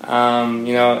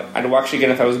 I'd watch it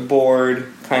again if I was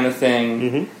bored, kind of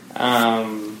thing.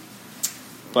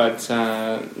 But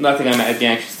nothing I'd be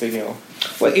anxious to,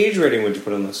 What age rating would you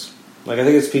put on this? Like, I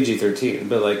think it's PG-13,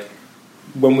 but, like,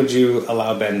 when would you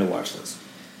allow Ben to watch this?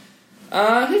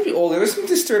 Maybe older. There's some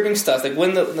disturbing stuff. Like,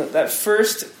 when the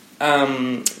first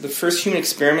human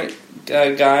experiment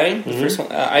guy, the first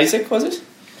one, Isaac, was it?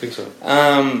 I think so.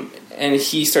 And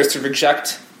he starts to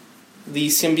reject the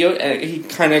symbiote, and he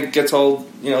kind of gets all,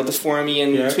 deformy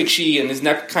and twitchy, and his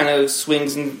neck kind of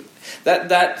swings, and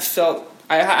that felt...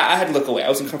 I had to look away. I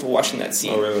wasn't comfortable watching that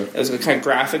scene. Oh, really? It was kind of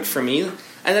graphic for me. And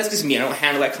that's just me. I don't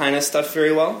handle that kind of stuff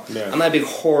very well. Yeah. I'm not a big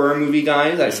horror movie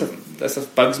guy. That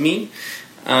stuff bugs me.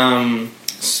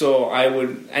 So I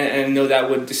would... And I know that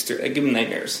would give me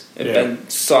nightmares if Ben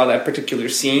saw that particular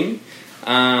scene.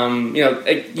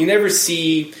 You never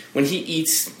see... When he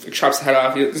eats, chops the head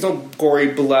off, there's no gory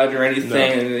blood or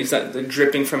anything. And he's not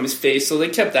dripping from his face. So they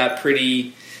kept that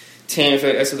pretty... tame. If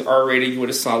I said R-rated, you would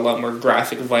have saw a lot more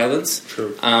graphic violence.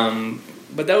 True.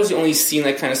 But that was the only scene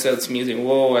that kind of stood out to me. Thinking,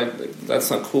 whoa, that's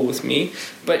not cool with me.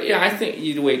 But yeah, I think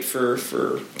you'd wait for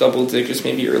double digits,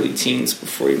 maybe early teens,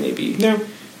 before you maybe... Yeah.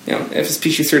 If it's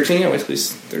PG-13, wait till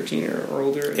he's 13 or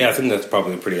older. Yeah, I think that's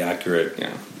probably a pretty accurate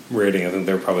rating. I think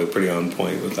they're probably pretty on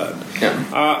point with that. Yeah.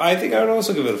 I think I would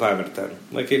also give it a 5 out of 10.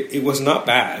 Like, it was not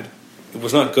bad. It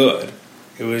was not good.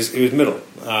 It was middle.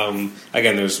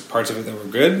 Again, there's parts of it that were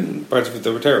good and parts of it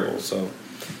that were terrible. So,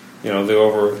 the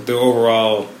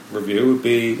overall review would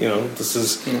be, this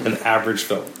is an average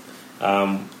film.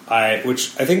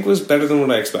 Which I think was better than what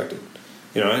I expected.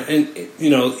 You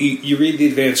read the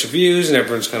advanced reviews and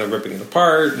everyone's kind of ripping it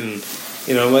apart, and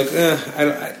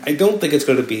I don't think it's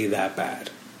going to be that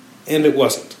bad, and it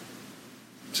wasn't.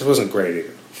 It just wasn't great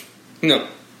either. No.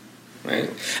 Right,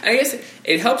 I guess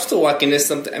it helps to walk into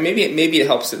something. Maybe it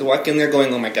helps to walk in there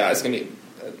going, "Oh my god, it's gonna be."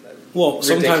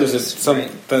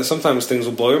 Sometimes things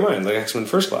will blow your mind, like X-Men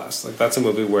First Class. Like, that's a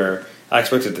movie where I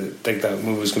expected to think that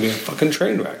movie was gonna be a fucking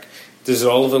train wreck. Does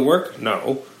all of it work?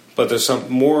 No, but there's some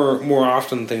more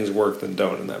often things work than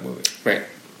don't in that movie. Right.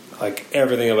 Like,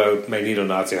 everything about Magneto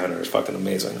Nazi Hunter is fucking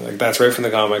amazing. Like, that's right from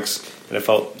the comics, and it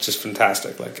felt just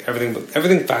fantastic. Like,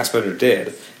 everything Fassbender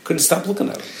did couldn't stop looking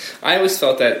at him. I always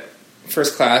felt that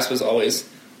First Class was always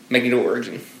Magneto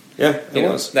origin. Yeah, You it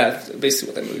know, was. that's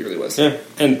basically what that movie really was. Yeah,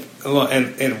 and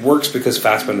it works because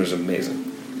Fassbender's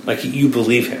amazing. Like you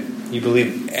believe him, you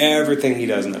believe everything he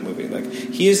does in that movie. Like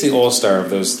he is the all-star of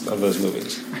those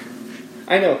movies.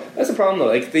 I know. That's the problem, though.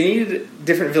 Like, they needed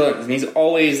different villains, and he's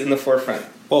always in the forefront.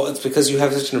 Well, it's because you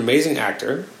have such an amazing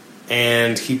actor,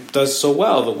 and he does so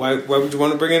well that why would you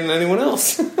want to bring in anyone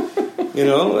else? You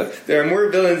know, There are more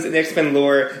villains in X-Men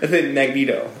lore than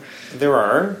Magneto. there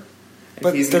are,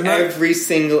 but He's they're in not. every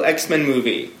single X-Men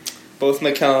movie. Both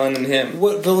McKellen and him.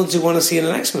 What villains do you want to see in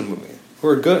an X-Men movie who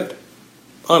are good?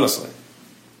 Honestly,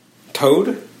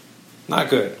 Toad, not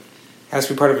good. Has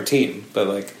to be part of a team, but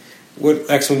like, what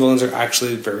X-Men villains are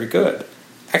actually very good.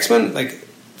 X-Men, like,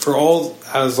 for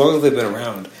as long as they've been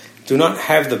around, do not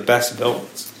have the best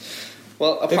villains.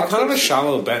 Well, They're kind of a Apocalypse,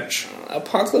 shallow bench.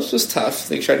 Apocalypse was tough.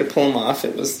 They tried to pull him off.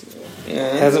 It was... It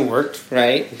hasn't worked.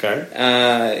 Right?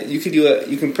 Okay. You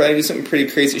can probably do something pretty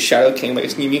crazy. Shadow King by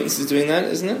New Mutants is doing that,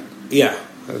 isn't it? Yeah,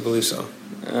 I believe so.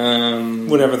 Um,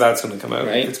 Whenever that's going to come out.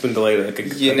 Right. It's been delayed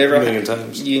like you a never million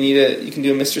times. You can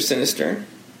do a Mr. Sinister.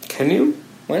 Can you?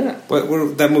 Why not? What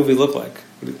would that movie look like?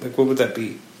 Like, what would that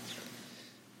be?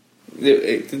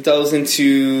 It delves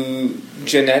into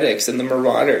genetics and the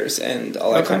Marauders and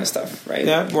all that Okay. kind of stuff, right?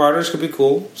 Yeah, Marauders could be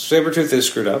cool. Sabretooth is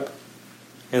screwed up.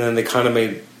 And then they kind of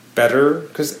made better.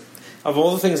 Because of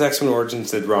all the things X-Men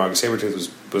Origins did wrong, Sabretooth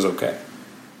was okay.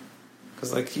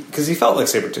 Because he felt like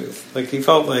Sabretooth. Like, he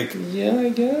felt like... Yeah, I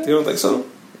guess. You don't think so?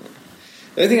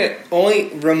 The only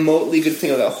remotely good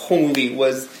thing of that whole movie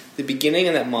was the beginning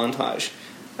and that montage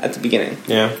at the beginning.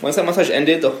 Yeah. Once that montage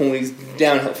ended, the whole movie's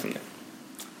downhill from there.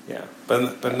 Yeah.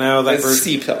 But now that It's a version...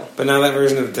 steep hill. But now that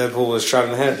version of Deadpool was shot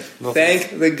in the head. Well,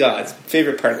 Thank the gods.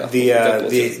 Favorite part of the whole Deadpool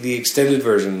scene. the extended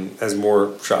version has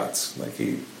more shots. Like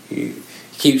he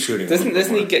keeps shooting.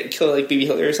 Doesn't he get killed like Baby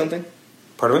Hitler or something?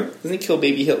 Pardon me? Doesn't he kill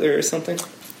Baby Hitler or something?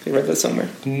 I read that somewhere.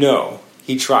 No,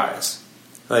 he tries.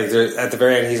 Like at the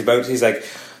very end, he's like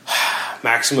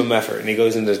maximum effort, and he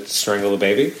goes in to strangle the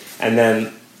baby, and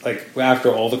then like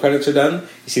after all the credits are done,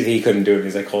 you see that he couldn't do it. And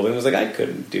he's like holding. He's like, I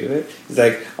couldn't do it. He's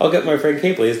like, I'll get my friend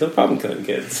Capely. He has no problem killing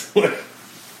kids.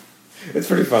 It's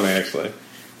pretty funny actually.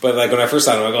 But like when I first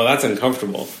saw it, I'm like, oh, that's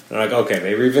uncomfortable. And I'm like, okay,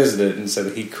 they revisited it and said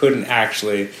that he couldn't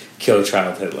actually kill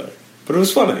child Hitler. But it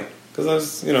was funny because I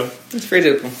was, It's very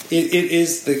Deadpool. it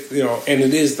is the and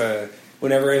it is the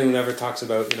whenever anyone ever talks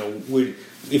about would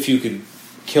if you could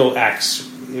kill X,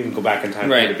 you can go back in time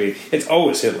Right. to be. It's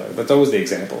always Hitler. That's always the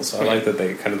example. So I like that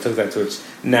they kind of took that to its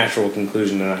natural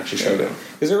conclusion and actually showed it.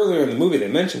 Because earlier in the movie they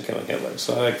mentioned killing Hitler.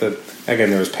 So I like that again.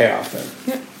 There was payoff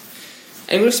there. Yeah.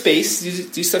 And with space,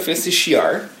 do stuff against the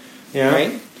Shi'ar. Yeah.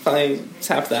 Right? Finally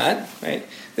tap that, right?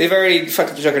 They've already fucked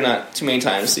up the Juggernaut too many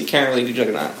times, so you can't really do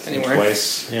Juggernaut anymore.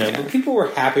 Twice. Yeah. But people were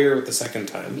happier with the second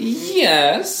time.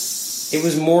 Yes. It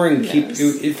was more in keep. Yes.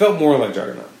 It felt more like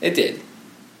Juggernaut. It did.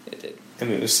 It did. I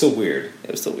mean, it was still weird.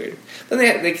 It was still weird. But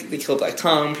they killed Black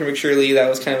Tom prematurely. That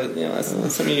was kind of, that's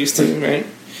something you're used to, right?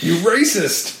 You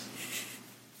racist.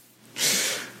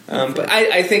 But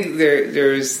I think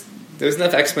there's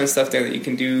enough X-Men stuff there that you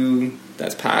can do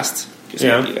that's past just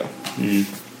Yeah. Magneto.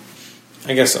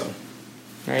 I guess so.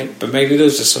 Right? But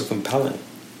Magneto's just so compelling.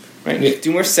 Right? Yeah.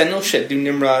 Do more Sentinel shit. Do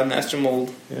Nimrod, Master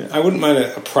Mold. Yeah, I wouldn't mind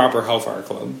a proper Hellfire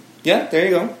Club. Yeah, there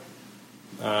you go.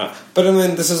 But I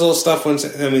mean, this is all stuff.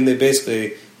 They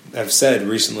basically have said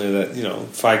recently that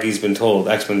Feige's been told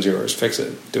X-Men's yours, fix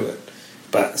it, do it.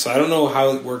 But so I don't know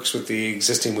how it works with the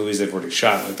existing movies they've already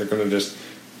shot. Like they're going to just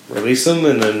release them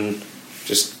and then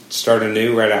just start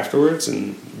anew right afterwards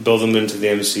and build them into the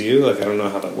MCU. Like I don't know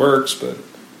how that works, but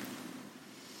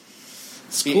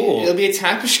it's cool. It'll be a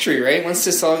tapestry, right? Once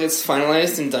this all gets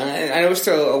finalized and done. I know we're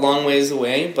still a long ways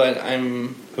away, but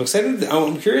I'm excited.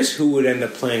 I'm curious who would end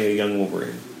up playing a young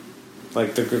Wolverine.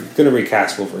 Like they're going to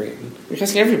recast Wolverine.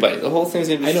 recasting everybody. The whole thing's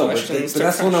going to be I know, but fleshed and that's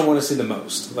start the one I fresh. want to see the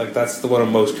most. Like that's the one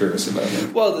I'm most curious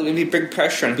about. Well, there'll be big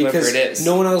pressure on whoever Because it is.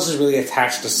 no one else is really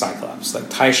attached to Cyclops. Like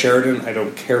Ty Sheridan, I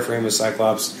don't care for him as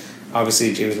Cyclops.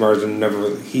 Obviously, James Marsden never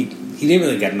really, he didn't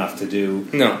really get enough to do.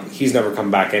 No. He's never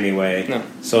come back anyway. No.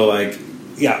 So like,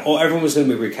 yeah, everyone was going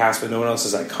to be recast, but no one else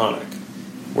is iconic.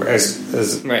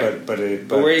 Whereas, Right. but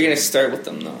where are you going to start with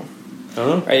them, though? I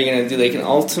don't know. Are you going to do like an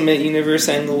Ultimate Universe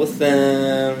angle with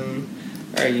them?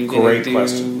 Are you going Great to do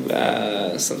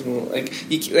question. something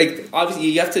like obviously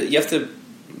you have to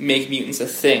make mutants a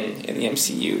thing in the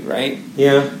MCU, right?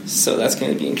 Yeah, So that's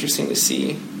going to be interesting to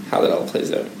see how that all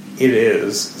plays out. it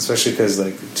is, especially because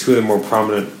like two of the more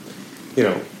prominent,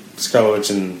 Scarlet Witch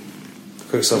and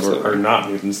Quicksilver are not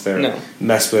mutants. They're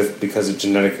messed with because of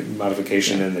genetic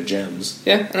modification and the gems.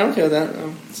 Yeah, and I'm okay with that.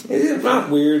 Is it not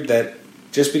weird that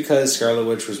just because Scarlet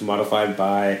Witch was modified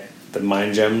by the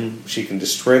Mind Gem, she can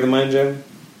destroy the Mind Gem?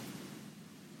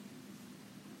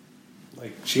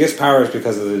 Like, she gets powers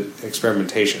because of the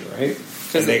experimentation, right?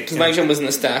 Because Mind Gem was in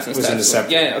the staff. And was in the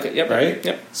scepter. Yeah, okay, yep. Right?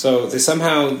 Yep. So they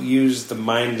somehow used the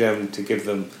Mind Gem to give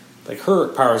them, like, her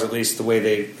powers, at least the way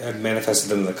they had manifested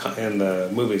them in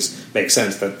the movies, makes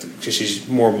sense. That she's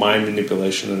more mind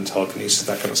manipulation and telekinesis,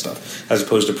 that kind of stuff, as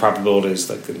opposed to probabilities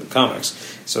like in the comics.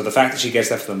 So the fact that she gets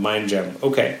that from the Mind Gem,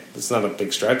 okay, that's not a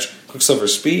big stretch.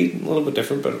 Quicksilver's speed, a little bit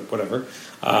different, but whatever.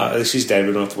 At least she's dead,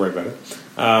 we don't have to worry about it.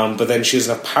 But then she has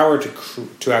enough power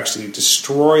to actually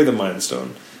destroy the Mind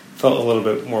Stone. Felt a little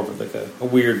bit more of like a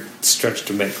weird stretch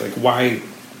to make. Like, why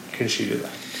can she do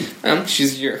that?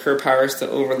 Her powers to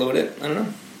overload it. I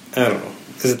don't know.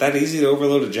 Is it that easy to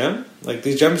overload a gem? Like,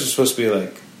 these gems are supposed to be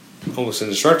like almost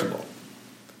indestructible.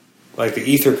 Like, the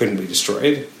ether couldn't be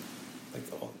destroyed.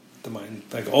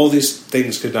 Like all these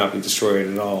things could not be destroyed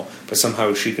at all. But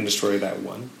somehow she can destroy that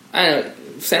one. I don't know.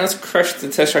 Thanos crushed the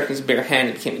Tesseract in his bare hand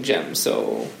and became a gem.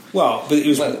 So, well, but it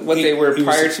was what they were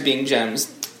prior to being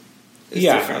gems.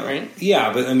 Different, right?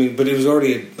 Yeah, but it was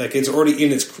already it's already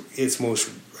in its most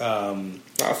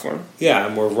raw form. Yeah,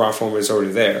 more raw form is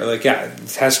already there. Like, yeah, the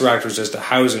Tesseract was just a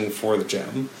housing for the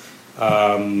gem,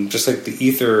 just like the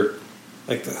ether.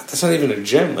 Like, that's not even a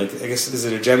gem. Like, I guess, is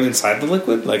it a gem inside the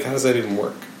liquid? Like, how does that even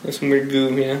work? There's some weird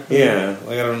goo, yeah. Yeah,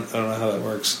 like I don't know how that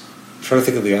works. I'm trying to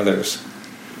think of the others.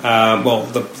 Well,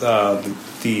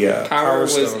 the power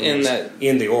was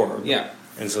in the orb. Yeah.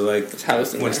 And so, like,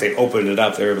 once there. they opened it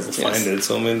up, they were able to find it.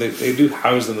 So, I mean, they do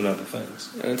house them in other things.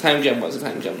 And the time gem was a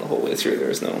time gem the whole way through. There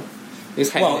was no... It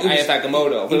was Hayat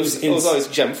Agamotto, but it was always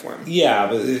gem form. Yeah,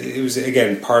 but it was,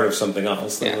 again, part of something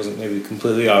else that wasn't maybe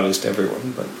completely obvious to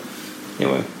everyone. But,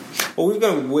 anyway. Well, we've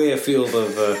gone way afield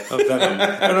of Venom.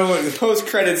 I don't know what...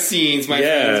 Post-credit scenes, my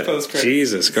friends. Post-credit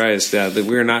Jesus Christ. Yeah,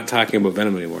 we're not talking about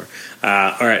Venom anymore.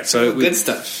 All right, so... Good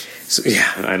stuff. So,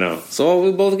 yeah, I know. So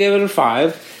we both gave it a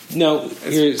 5. No,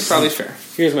 it's probably fair.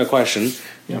 Here's my question: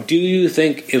 do you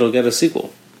think it'll get a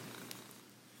sequel?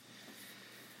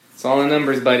 It's all in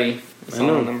numbers, buddy. It's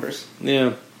all in numbers.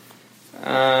 Yeah.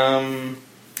 I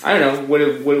don't know. Would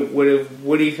have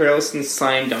Woody Harrelson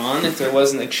signed on if there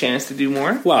wasn't a chance to do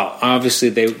more? Well, obviously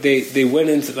they went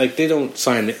into they don't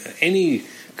sign any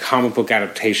comic book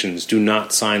adaptations. Do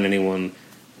not sign anyone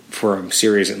for a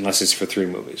series unless it's for 3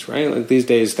 movies, right? Like, these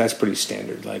days, that's pretty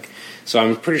standard. Like, so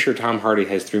I'm pretty sure Tom Hardy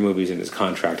has 3 movies in his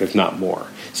contract, if not more.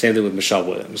 Same thing with Michelle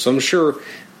Williams. So I'm sure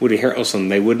Woody Harrelson,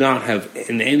 they would not have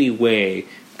in any way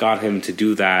got him to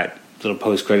do that little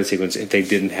post-credit sequence if they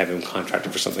didn't have him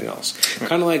contracted for something else. Right.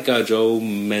 Kind of like Joe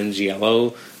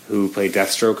Manganiello, who played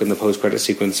Deathstroke in the post-credit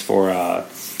sequence for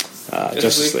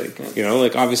Justice League. Yeah. You know,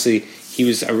 like, obviously, he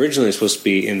was originally supposed to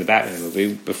be in the Batman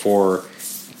movie before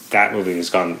that movie has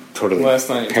gone totally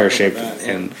pear-shaped.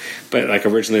 But like,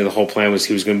 originally the whole plan was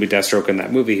he was going to be Deathstroke in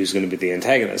that movie. He was going to be the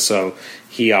antagonist. So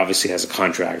he obviously has a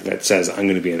contract that says, I'm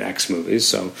going to be in X movies.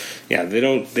 So yeah, they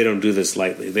don't do this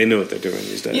lightly. They know what they're doing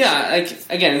these days. Yeah, like,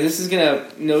 again, if this is going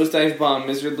to nosedive bomb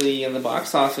miserably in the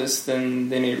box office, then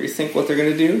they may rethink what they're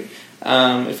going to do.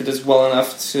 If it does well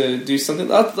enough to do something,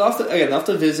 they'll have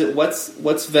to visit what's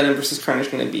Venom versus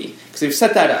Carnage going to be, because they've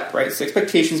set that up, right? So the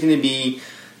expectation is going to be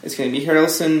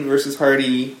Harrelson versus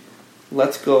Hardy.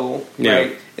 Let's go,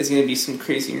 right? It's going to be some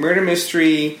crazy murder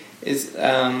mystery. Is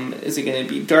it going to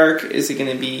be dark? Is it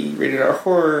going to be rated R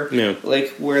horror? Yeah.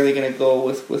 Like, where are they going to go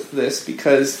with this?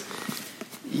 Because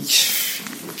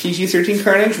PG-13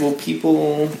 Carnage, will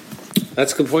people...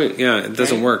 That's a good point. Yeah, it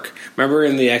doesn't work. Remember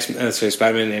in the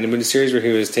Spider-Man animated series where he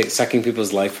was sucking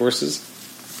people's life forces?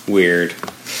 Weird.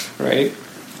 Right?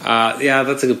 Yeah,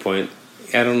 that's a good point.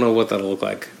 I don't know what that'll look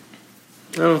like.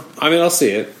 No, I mean, I'll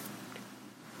see it.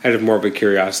 Out of morbid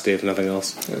curiosity, if nothing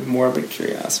else. Morbid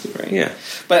curiosity, right? Yeah.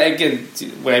 But again,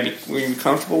 would you be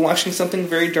comfortable watching something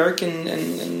very dark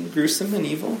and gruesome and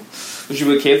evil? Would you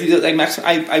be okay with it? Like,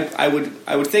 I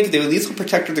would think if they would at least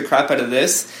protect the crap out of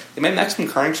this, they might Maximum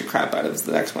Carnage the crap out of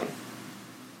the next one.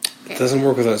 It doesn't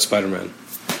work without Spider-Man.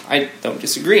 I don't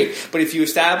disagree. But if you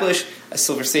establish a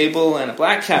Silver Sable and a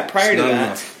Black Cat prior to that,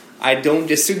 enough. I don't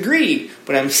disagree.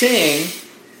 But I'm saying,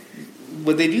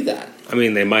 would they do that? I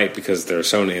mean, they might, because they're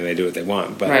Sony and they do what they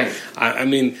want. But right. I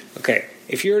mean, okay,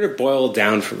 if you were to boil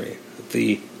down for me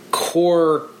the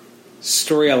core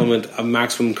story element of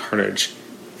Maximum Carnage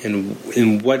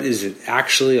and what is it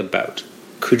actually about,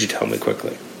 could you tell me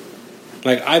quickly?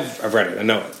 Like, I've read it, I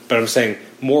know it, but I'm saying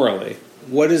morally,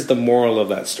 what is the moral of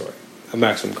that story of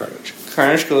Maximum Carnage?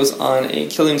 Carnage goes on a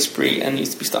killing spree and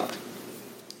needs to be stopped.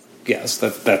 Yes,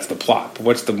 that's the plot. But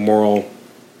what's the moral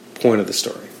point of the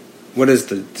story? What is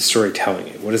the story telling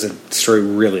you? What is the story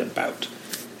really about?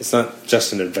 It's not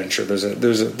just an adventure. There's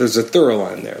a thorough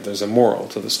line there. There's a moral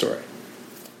to the story.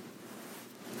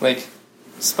 Like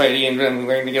Spidey and Venom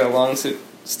learning to get along to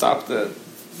stop the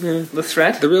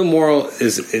threat. The real moral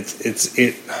is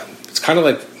it's kind of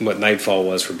like what Nightfall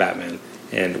was for Batman,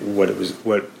 and what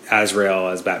Azrael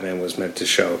as Batman was meant to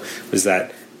show was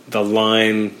that the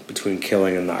line between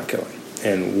killing and not killing,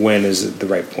 and when is the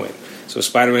right point. So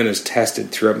Spider-Man is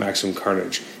tested throughout Maximum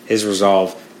Carnage, his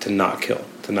resolve to not kill,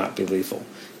 to not be lethal.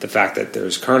 The fact that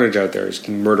there's carnage out there is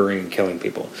murdering and killing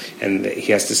people, and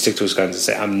he has to stick to his guns and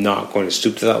say, I'm not going to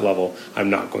stoop to that level, I'm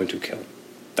not going to kill.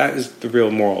 That is the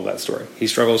real moral of that story. He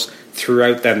struggles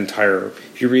throughout that entire,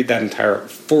 if you read that entire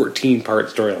 14-part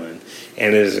storyline,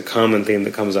 and it is a common theme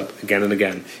that comes up again and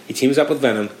again. He teams up with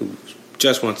Venom, who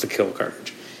just wants to kill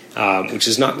Carnage. Which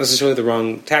is not necessarily the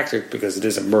wrong tactic, because it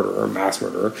is a murderer, a mass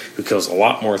murderer, who kills a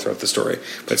lot more throughout the story.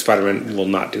 But Spider-Man will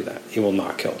not do that. He will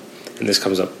not kill. And this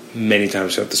comes up many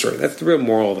times throughout the story. That's the real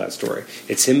moral of that story.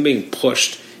 It's him being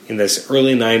pushed in this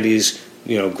early 90s,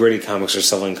 gritty comics are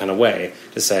selling kind of way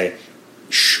to say,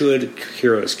 should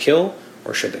heroes kill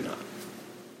or should they not?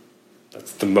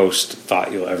 That's the most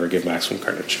thought you'll ever give Maximum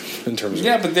Carnage in terms of...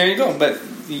 Yeah, but there you go. But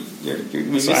you're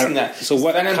missing that. So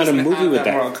what kind of movie would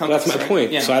that... That's my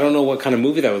point. Yeah. So I don't know what kind of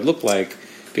movie that would look like,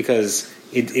 because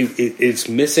it's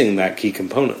missing that key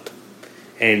component.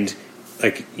 And,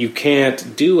 you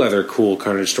can't do other cool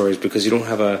Carnage stories because you don't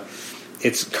have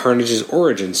it's Carnage's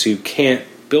origin, so you can't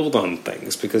build on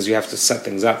things because you have to set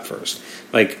things up first.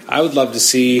 I would love to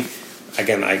see...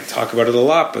 Again, I talk about it a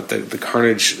lot, but the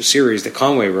Carnage series that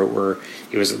Conway wrote, where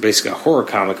it was basically a horror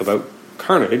comic about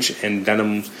Carnage, and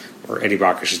Venom, or Eddie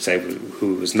Brock, I should say,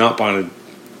 who was not bonded.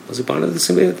 Was he bonded to the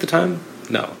symbiote at the time?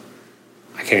 No.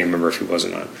 I can't even remember if he was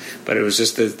or not. But it was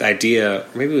just the idea, or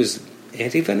maybe it was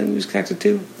Anti-Venom he was connected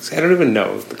to? I don't even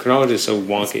know. The chronology is so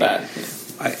wonky.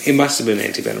 It's bad. It must have been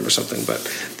Anti-Venom or something, but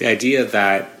the idea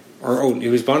that... he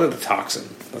was bonded to Toxin.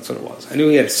 That's what it was. I knew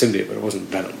he had a symbiote, but it wasn't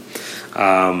Venom.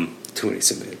 Too many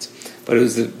symbiotes. But it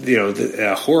was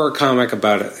a horror comic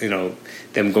about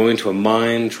them going to a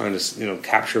mine trying to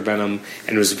capture Venom,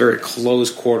 and it was a very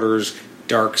close quarters,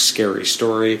 dark, scary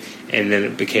story. And then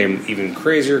it became even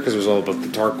crazier because it was all about the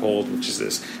Darkhold, which is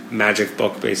this magic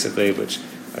book basically, which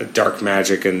dark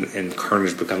magic and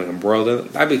Carnage becoming embroiled in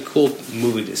it. That'd be a cool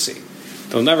movie to see.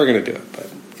 They're never going to do it, but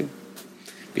it could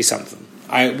be something.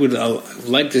 I would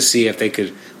like to see if they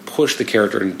could push the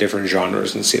character in different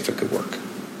genres and see if it could work.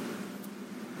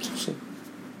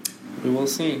 We will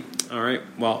see. All right.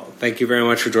 Well, thank you very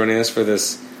much for joining us for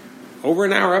this over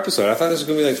an hour episode. I thought this was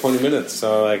going to be 20 minutes.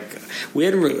 So, we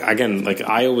hadn't, again,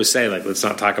 I always say, let's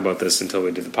not talk about this until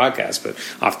we do the podcast, but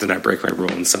often I break my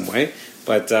rule in some way.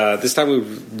 But this time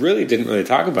we didn't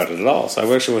talk about it at all. So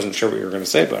I actually wasn't sure what you were going to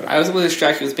say about it. I was a little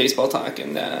distracted with baseball talk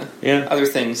and other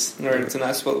things in order to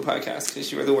not spoil the podcast,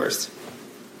 because you were the worst.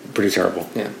 Pretty terrible.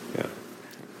 Yeah.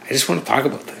 I just want to talk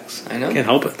about things. I know. I can't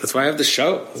help it. That's why I have the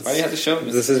show. That's why you have the show.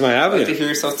 This is my avenue. I like to hear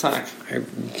yourself talk.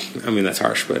 I mean, that's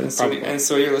harsh, but... And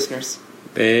so your listeners.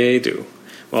 They do.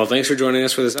 Well, thanks for joining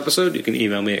us for this episode. You can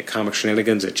email me at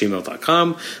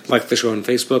comicshenanigans@gmail.com. Like the show on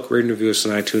Facebook, rate and review us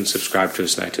on iTunes, subscribe to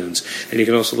us on iTunes, and you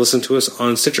can also listen to us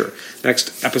on Stitcher.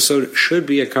 Next episode should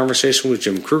be a conversation with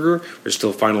Jim Kruger. We're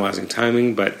still finalizing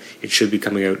timing, but it should be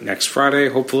coming out next Friday,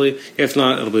 hopefully. If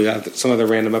not, it'll be some other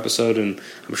random episode, and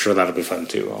I'm sure that'll be fun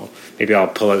too. Maybe I'll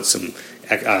pull out some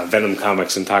Venom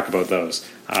comics and talk about those.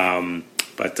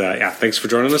 But thanks for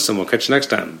joining us, and we'll catch you next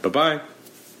time. Bye-bye.